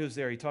book, The God Who Is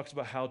There, he talks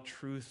about how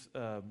truth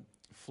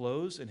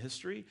flows in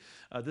history.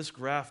 This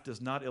graph does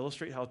not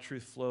illustrate how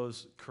truth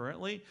flows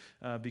currently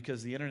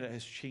because the internet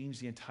has changed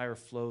the entire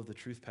flow of the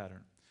truth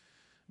pattern.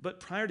 But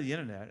prior to the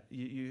internet,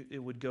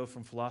 it would go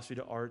from philosophy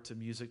to art to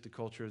music to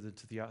culture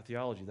to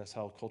theology. That's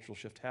how cultural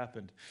shift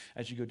happened.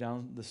 As you go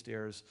down the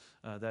stairs,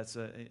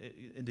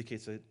 it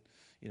indicates a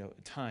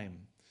time,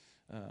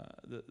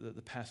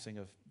 the passing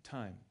of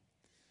time.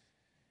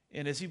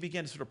 And as he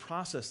began to sort of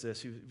process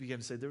this, he began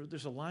to say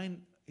there's a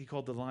line he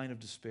called the line of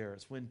despair.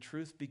 It's when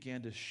truth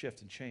began to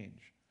shift and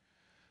change.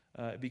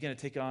 It began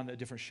to take on a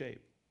different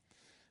shape.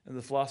 And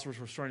the philosophers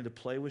were starting to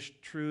play with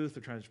truth.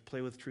 They're trying to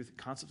play with truth,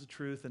 concepts of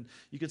truth. And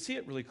you can see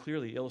it really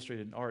clearly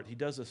illustrated in art. He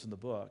does this in the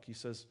book. He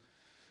says,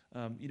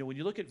 when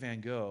you look at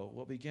Van Gogh,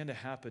 what began to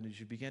happen is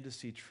you began to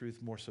see truth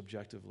more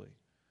subjectively.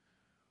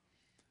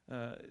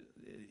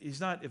 He's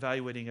not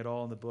evaluating at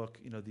all in the book,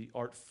 the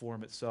art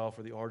form itself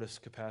or the artist's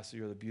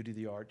capacity or the beauty of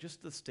the art,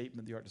 just the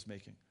statement the art is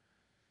making.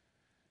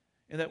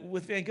 And that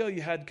with Van Gogh,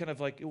 you had kind of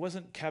like, it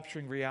wasn't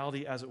capturing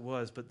reality as it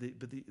was, but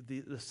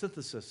the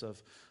synthesis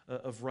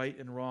of right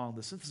and wrong,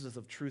 the synthesis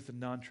of truth and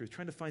non-truth,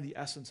 trying to find the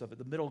essence of it,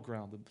 the middle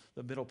ground,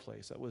 the middle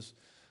place. That was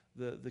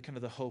the kind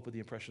of the hope of the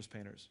Impressionist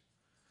painters.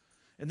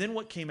 And then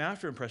what came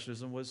after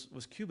Impressionism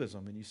was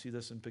Cubism, and you see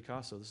this in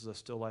Picasso. This is a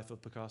still life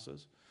of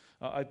Picasso's.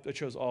 I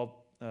chose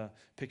all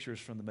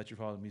pictures from the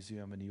Metropolitan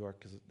Museum in New York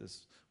because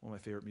it's one of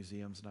my favorite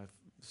museums, and I've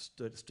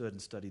stood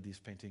and studied these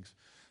paintings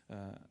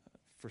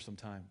for some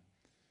time.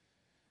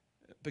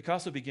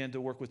 Picasso began to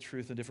work with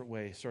truth in different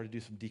ways, started to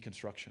do some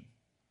deconstruction.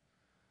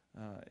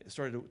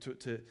 Started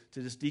to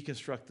just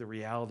deconstruct the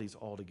realities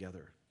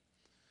altogether.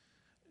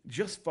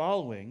 Just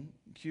following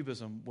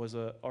Cubism was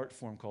an art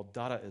form called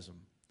Dadaism.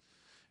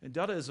 And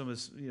Dadaism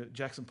is,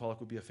 Jackson Pollock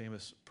would be a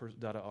famous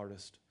Dada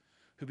artist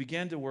who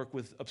began to work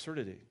with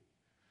absurdity.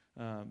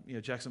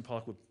 Jackson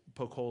Pollock would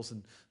poke holes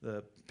in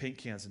the paint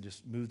cans and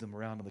just move them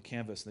around on the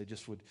canvas, and they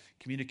just would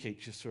communicate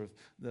just sort of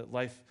that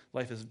life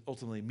is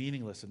ultimately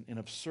meaningless and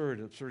absurd.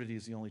 Absurdity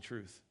is the only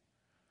truth.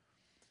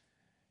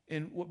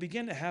 And what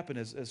began to happen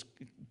as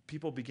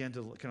people began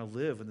to kind of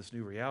live in this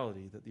new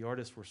reality, that the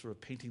artists were sort of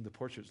painting the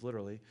portraits,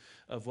 literally,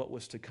 of what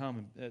was to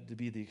come to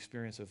be the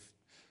experience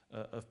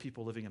of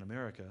people living in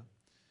America,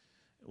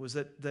 was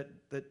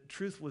that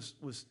truth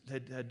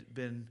had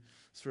been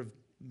sort of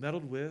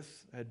meddled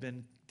with, had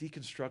been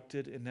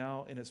deconstructed, and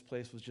now in its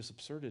place was just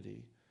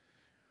absurdity.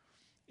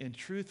 And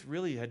truth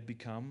really had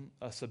become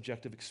a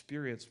subjective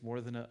experience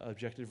more than an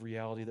objective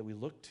reality that we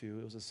looked to.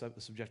 It was a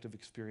subjective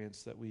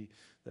experience that we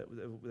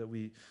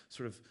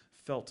sort of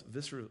felt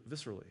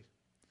viscerally.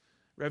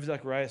 Ravi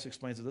Zacharias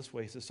explains it this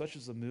way. He says, such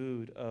is the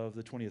mood of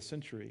the 20th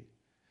century.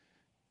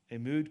 A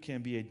mood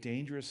can be a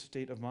dangerous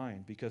state of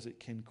mind because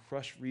it can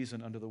crush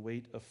reason under the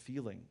weight of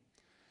feeling.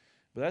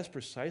 But that's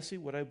precisely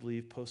what I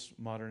believe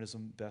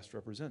postmodernism best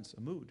represents,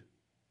 a mood.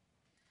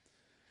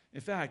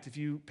 In fact, if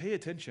you pay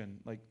attention,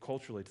 like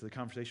culturally, to the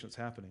conversation that's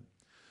happening,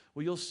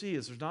 what you'll see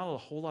is there's not a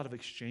whole lot of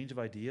exchange of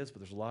ideas, but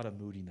there's a lot of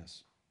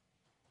moodiness.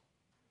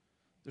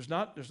 There's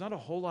not a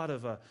whole lot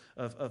of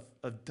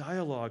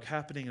dialogue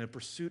happening in a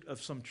pursuit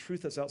of some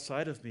truth that's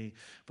outside of me,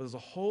 but there's a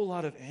whole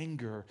lot of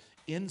anger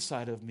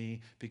inside of me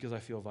because I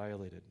feel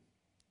violated.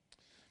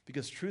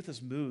 Because truth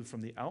has moved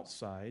from the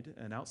outside,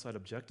 an outside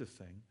objective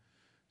thing,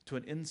 to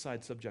an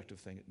inside subjective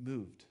thing. It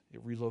moved. It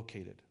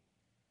relocated.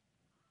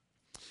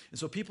 And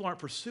so people aren't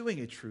pursuing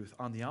a truth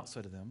on the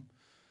outside of them,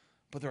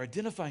 but they're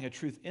identifying a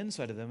truth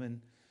inside of them,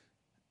 and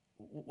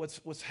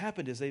what's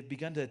happened is they've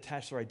begun to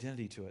attach their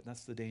identity to it, and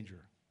that's the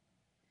danger.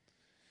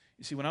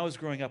 You see, when I was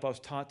growing up, I was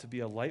taught to be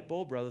a light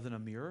bulb rather than a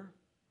mirror.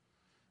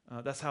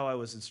 That's how I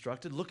was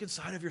instructed. Look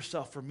inside of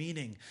yourself for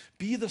meaning.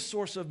 Be the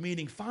source of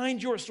meaning.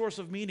 Find your source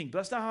of meaning. But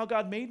that's not how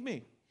God made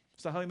me.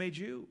 That's not how he made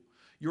you.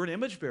 You're an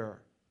image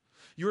bearer.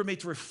 You were made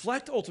to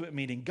reflect ultimate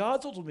meaning,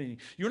 God's ultimate meaning.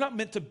 You're not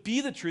meant to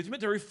be the truth. You're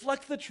meant to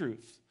reflect the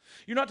truth.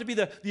 You're not to be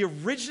the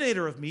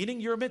originator of meaning.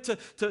 You're meant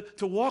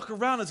to walk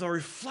around as a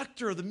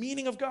reflector of the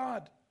meaning of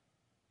God.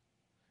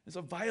 It's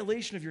a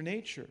violation of your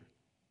nature.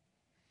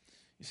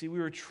 You see, we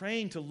were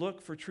trained to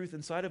look for truth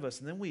inside of us,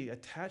 and then we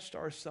attached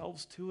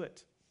ourselves to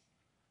it.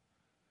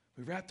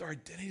 We wrapped our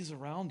identities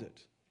around it.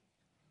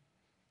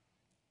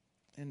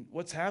 And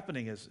what's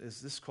happening is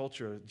this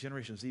culture,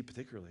 Generation Z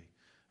particularly,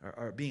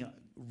 are being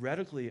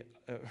readily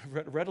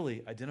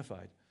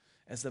identified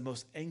as the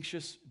most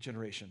anxious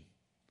generation.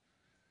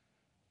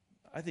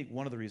 I think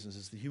one of the reasons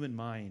is the human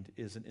mind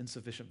is an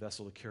insufficient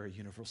vessel to carry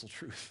universal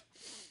truth.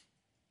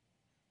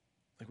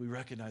 Like, we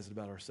recognize it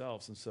about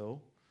ourselves. And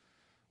so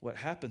what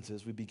happens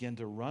is we begin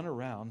to run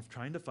around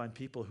trying to find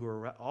people who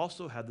are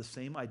also had the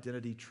same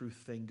identity truth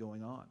thing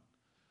going on.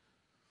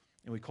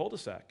 And we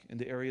cul-de-sac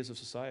into areas of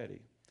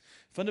society.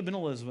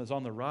 Fundamentalism is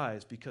on the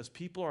rise because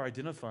people are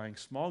identifying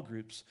small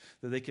groups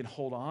that they can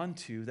hold on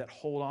to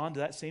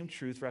that same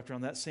truth wrapped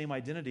around that same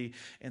identity,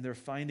 and they're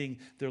finding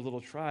their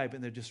little tribe,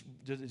 and they're just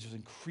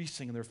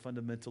increasing in their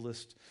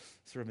fundamentalist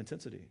sort of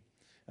intensity.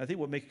 And I think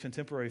what makes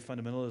contemporary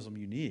fundamentalism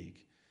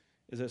unique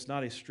is that it's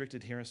not a strict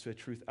adherence to a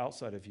truth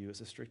outside of you,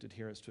 it's a strict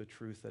adherence to a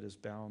truth that is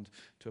bound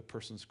to a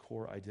person's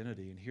core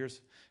identity. And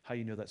here's how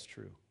you know that's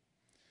true.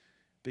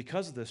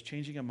 Because of this,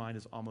 changing a mind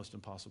is almost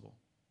impossible.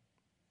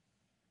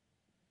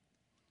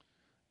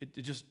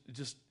 It just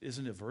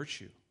isn't a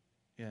virtue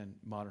in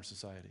modern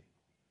society.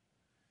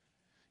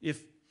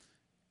 If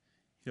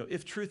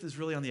truth is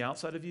really on the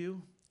outside of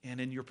you,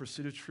 and in your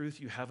pursuit of truth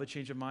you have a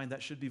change of mind,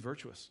 that should be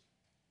virtuous.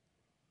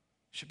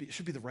 It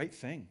should be the right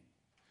thing.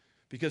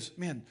 Because,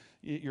 man,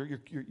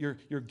 you're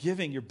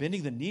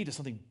bending the knee to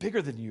something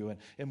bigger than you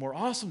and more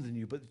awesome than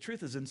you, but the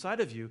truth is inside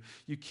of you.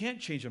 You can't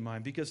change a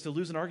mind, because to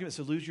lose an argument is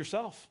to lose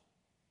yourself.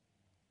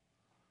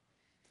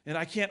 And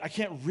I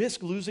can't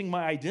risk losing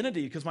my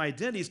identity, because my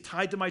identity is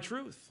tied to my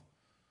truth.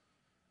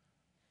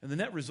 And the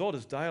net result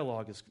is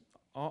dialogue is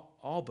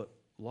all but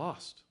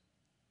lost.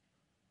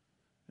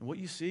 And what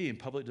you see in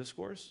public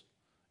discourse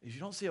is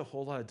you don't see a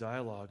whole lot of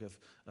dialogue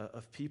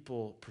of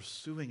people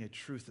pursuing a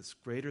truth that's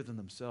greater than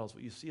themselves.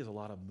 What you see is a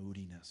lot of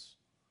moodiness,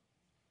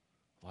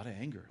 a lot of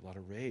anger, a lot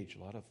of rage,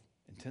 a lot of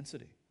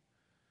intensity.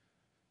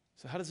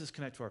 So how does this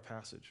connect to our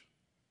passage?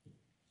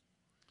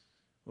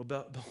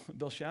 Well,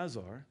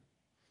 Belshazzar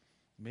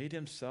made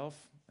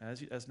himself,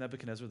 as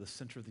Nebuchadnezzar, the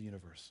center of the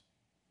universe.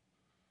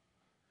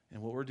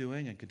 And what we're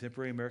doing in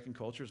contemporary American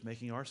culture is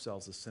making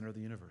ourselves the center of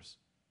the universe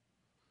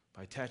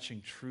by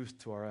attaching truth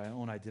to our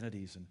own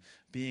identities and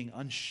being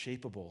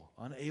unshapable,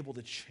 unable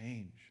to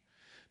change.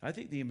 And I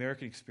think the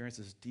American experience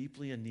is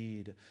deeply in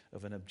need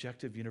of an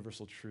objective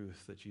universal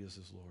truth that Jesus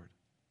is Lord.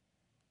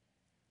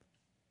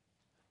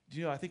 Do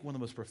you know, I think one of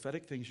the most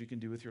prophetic things you can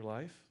do with your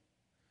life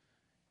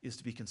is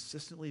to be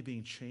consistently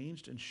being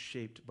changed and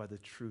shaped by the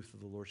truth of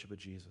the Lordship of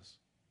Jesus.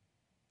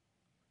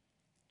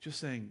 Just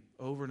saying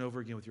over and over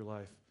again with your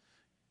life,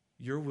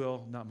 your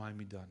will, not mine,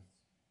 be done.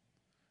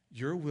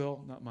 Your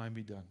will, not mine,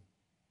 be done.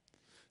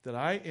 That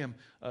I am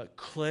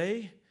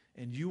clay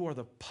and you are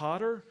the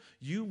potter.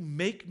 You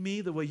make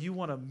me the way you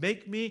want to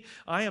make me.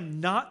 I am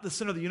not the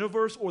center of the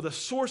universe or the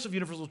source of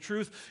universal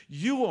truth.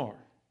 You are.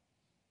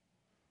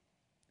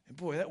 And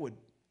boy, that would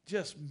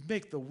just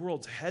make the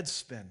world's head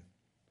spin.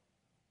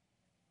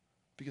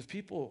 Because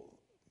people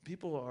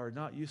are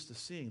not used to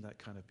seeing that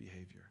kind of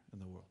behavior in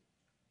the world.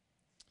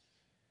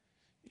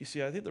 You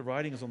see, I think the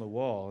writing is on the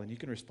wall, and you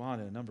can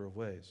respond in a number of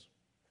ways.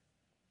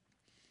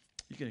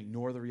 You can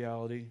ignore the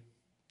reality.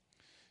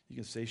 You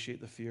can satiate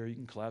the fear. You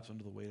can collapse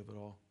under the weight of it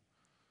all.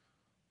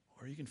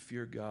 Or you can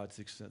fear God to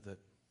the extent that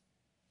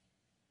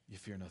you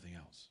fear nothing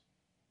else.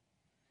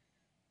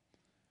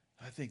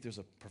 I think there's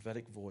a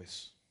prophetic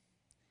voice,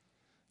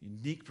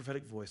 unique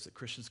prophetic voice that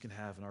Christians can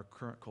have in our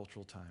current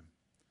cultural time.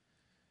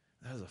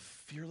 That is a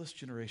fearless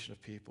generation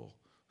of people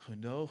who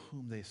know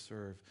whom they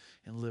serve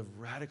and live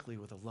radically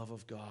with a love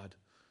of God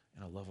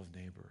and a love of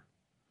neighbor.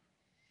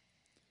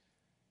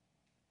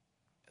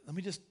 Let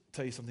me just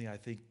tell you something I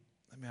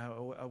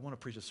want to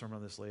preach a sermon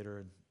on this later,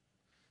 and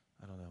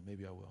I don't know,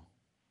 maybe I will.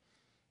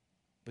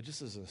 But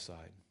just as an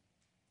aside,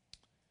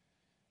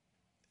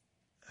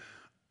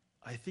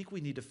 I think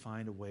we need to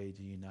find a way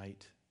to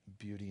unite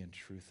beauty and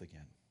truth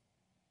again.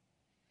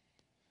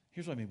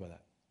 Here's what I mean by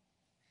that.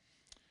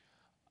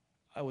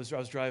 I was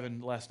driving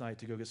last night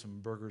to go get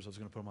some burgers. I was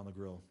going to put them on the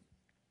grill.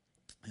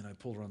 And I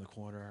pulled around the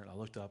corner, and I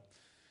looked up.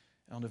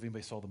 I don't know if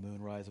anybody saw the moon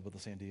rise above the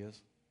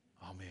Sandias.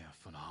 Oh, man,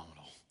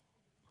 phenomenal.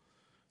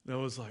 And I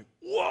was like,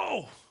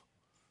 whoa,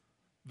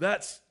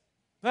 that's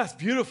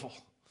beautiful.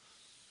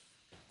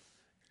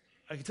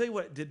 I can tell you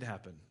what didn't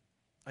happen.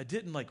 I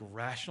didn't,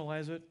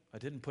 rationalize it. I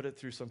didn't put it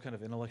through some kind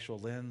of intellectual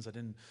lens. I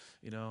didn't,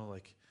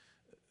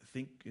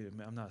 think.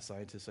 I'm not a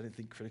scientist. I didn't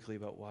think critically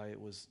about why it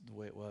was the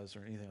way it was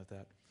or anything like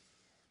that.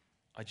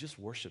 I just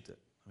worshiped it.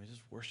 I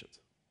just worshiped.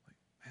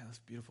 Man, that's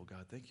beautiful,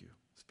 God. Thank you.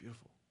 It's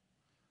beautiful.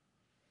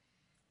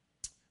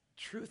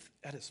 Truth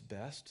at its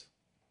best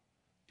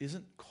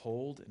isn't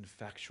cold and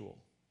factual.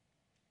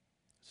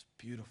 It's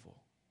beautiful.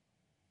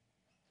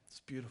 It's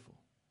beautiful.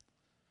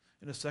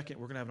 In a second,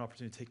 we're going to have an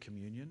opportunity to take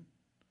communion.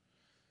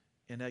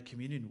 And at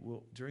communion,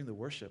 during the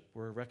worship,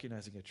 we're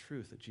recognizing a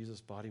truth that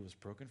Jesus' body was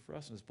broken for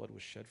us and his blood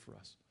was shed for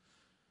us.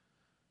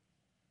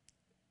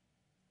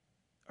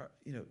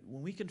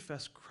 When we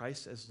confess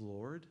Christ as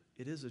Lord,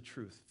 it is a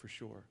truth for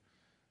sure,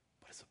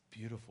 but it's a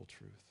beautiful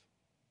truth.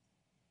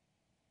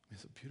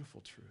 It's a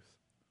beautiful truth.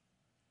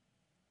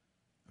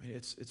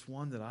 It's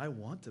one that I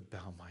want to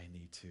bow my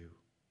knee to.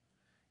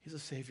 He's a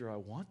Savior I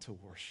want to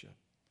worship.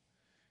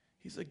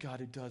 He's a God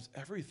who does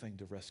everything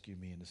to rescue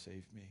me and to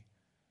save me.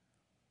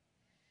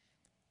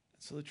 And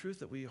so the truth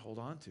that we hold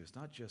on to is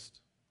not just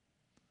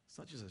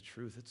a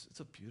truth, it's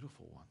a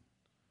beautiful one.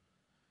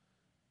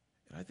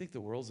 And I think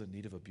the world's in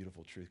need of a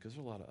beautiful truth because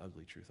there's a lot of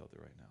ugly truth out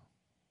there right now.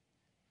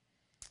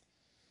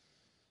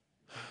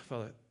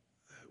 Father,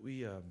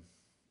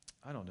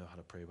 I don't know how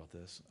to pray about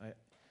this.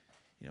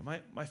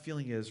 My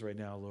feeling is right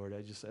now, Lord,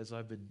 as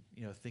I've been,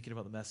 thinking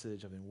about the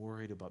message, I've been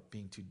worried about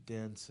being too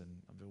dense, and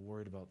I've been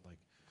worried about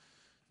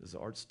does the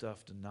art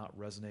stuff to not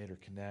resonate or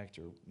connect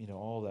or,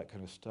 all that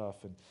kind of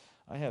stuff. And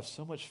I have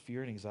so much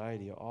fear and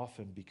anxiety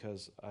often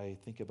because I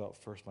think about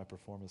first my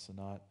performance and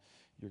not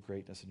your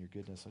greatness and your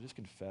goodness. I just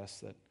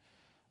confess that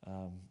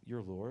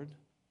you're Lord,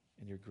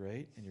 and you're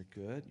great, and you're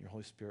good, and your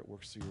Holy Spirit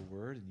works through your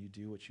word, and you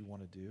do what you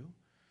want to do.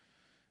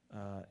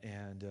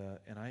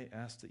 And I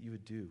ask that you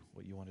would do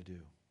what you want to do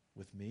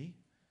with me,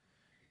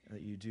 and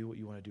that you do what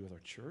you want to do with our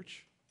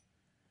church,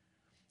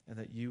 and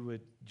that you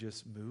would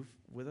just move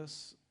with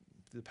us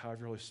through the power of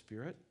your Holy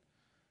Spirit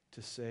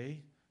to say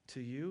to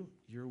you,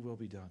 your will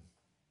be done.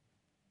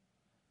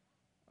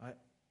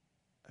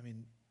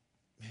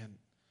 Man,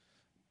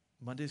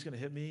 Monday's going to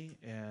hit me,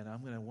 and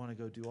I'm going to want to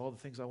go do all the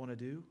things I want to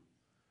do.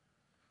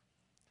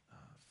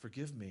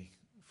 Forgive me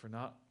for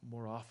not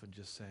more often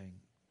just saying,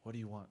 what do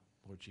you want,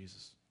 Lord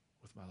Jesus,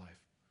 with my life?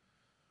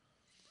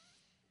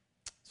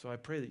 So I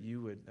pray that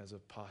you would, as a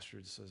posture,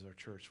 as our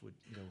church, would,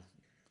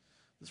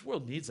 this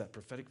world needs that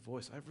prophetic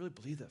voice. I really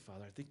believe that,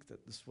 Father. I think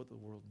that this is what the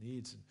world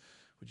needs. And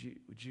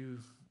would you,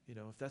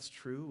 if that's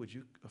true, would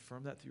you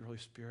affirm that through your Holy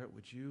Spirit?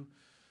 Would you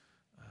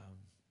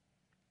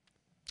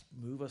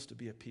move us to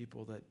be a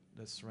people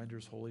that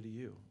surrenders wholly to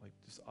you,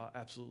 just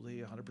absolutely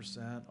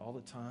 100% all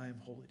the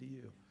time, wholly to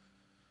you.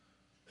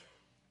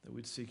 that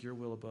we'd seek your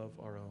will above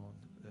our own,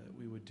 that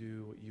we would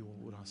do what you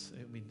would want us.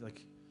 I mean,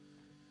 like,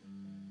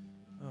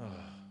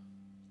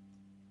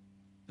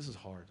 this is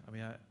hard. I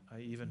mean, I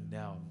even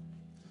now,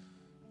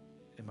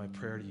 in my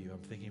prayer to you,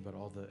 I'm thinking about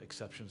all the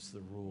exceptions to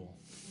the rule.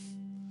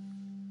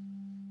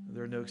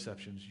 There are no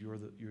exceptions. You're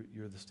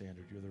the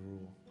standard. You're the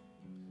rule.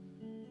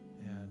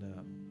 And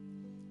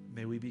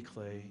may we be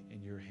clay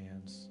in your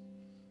hands.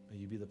 May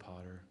you be the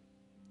potter.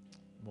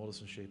 Mold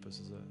us and shape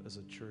us as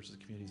a church, as a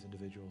community, as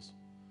individuals.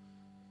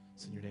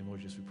 It's in your name,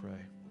 Lord Jesus, we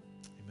pray.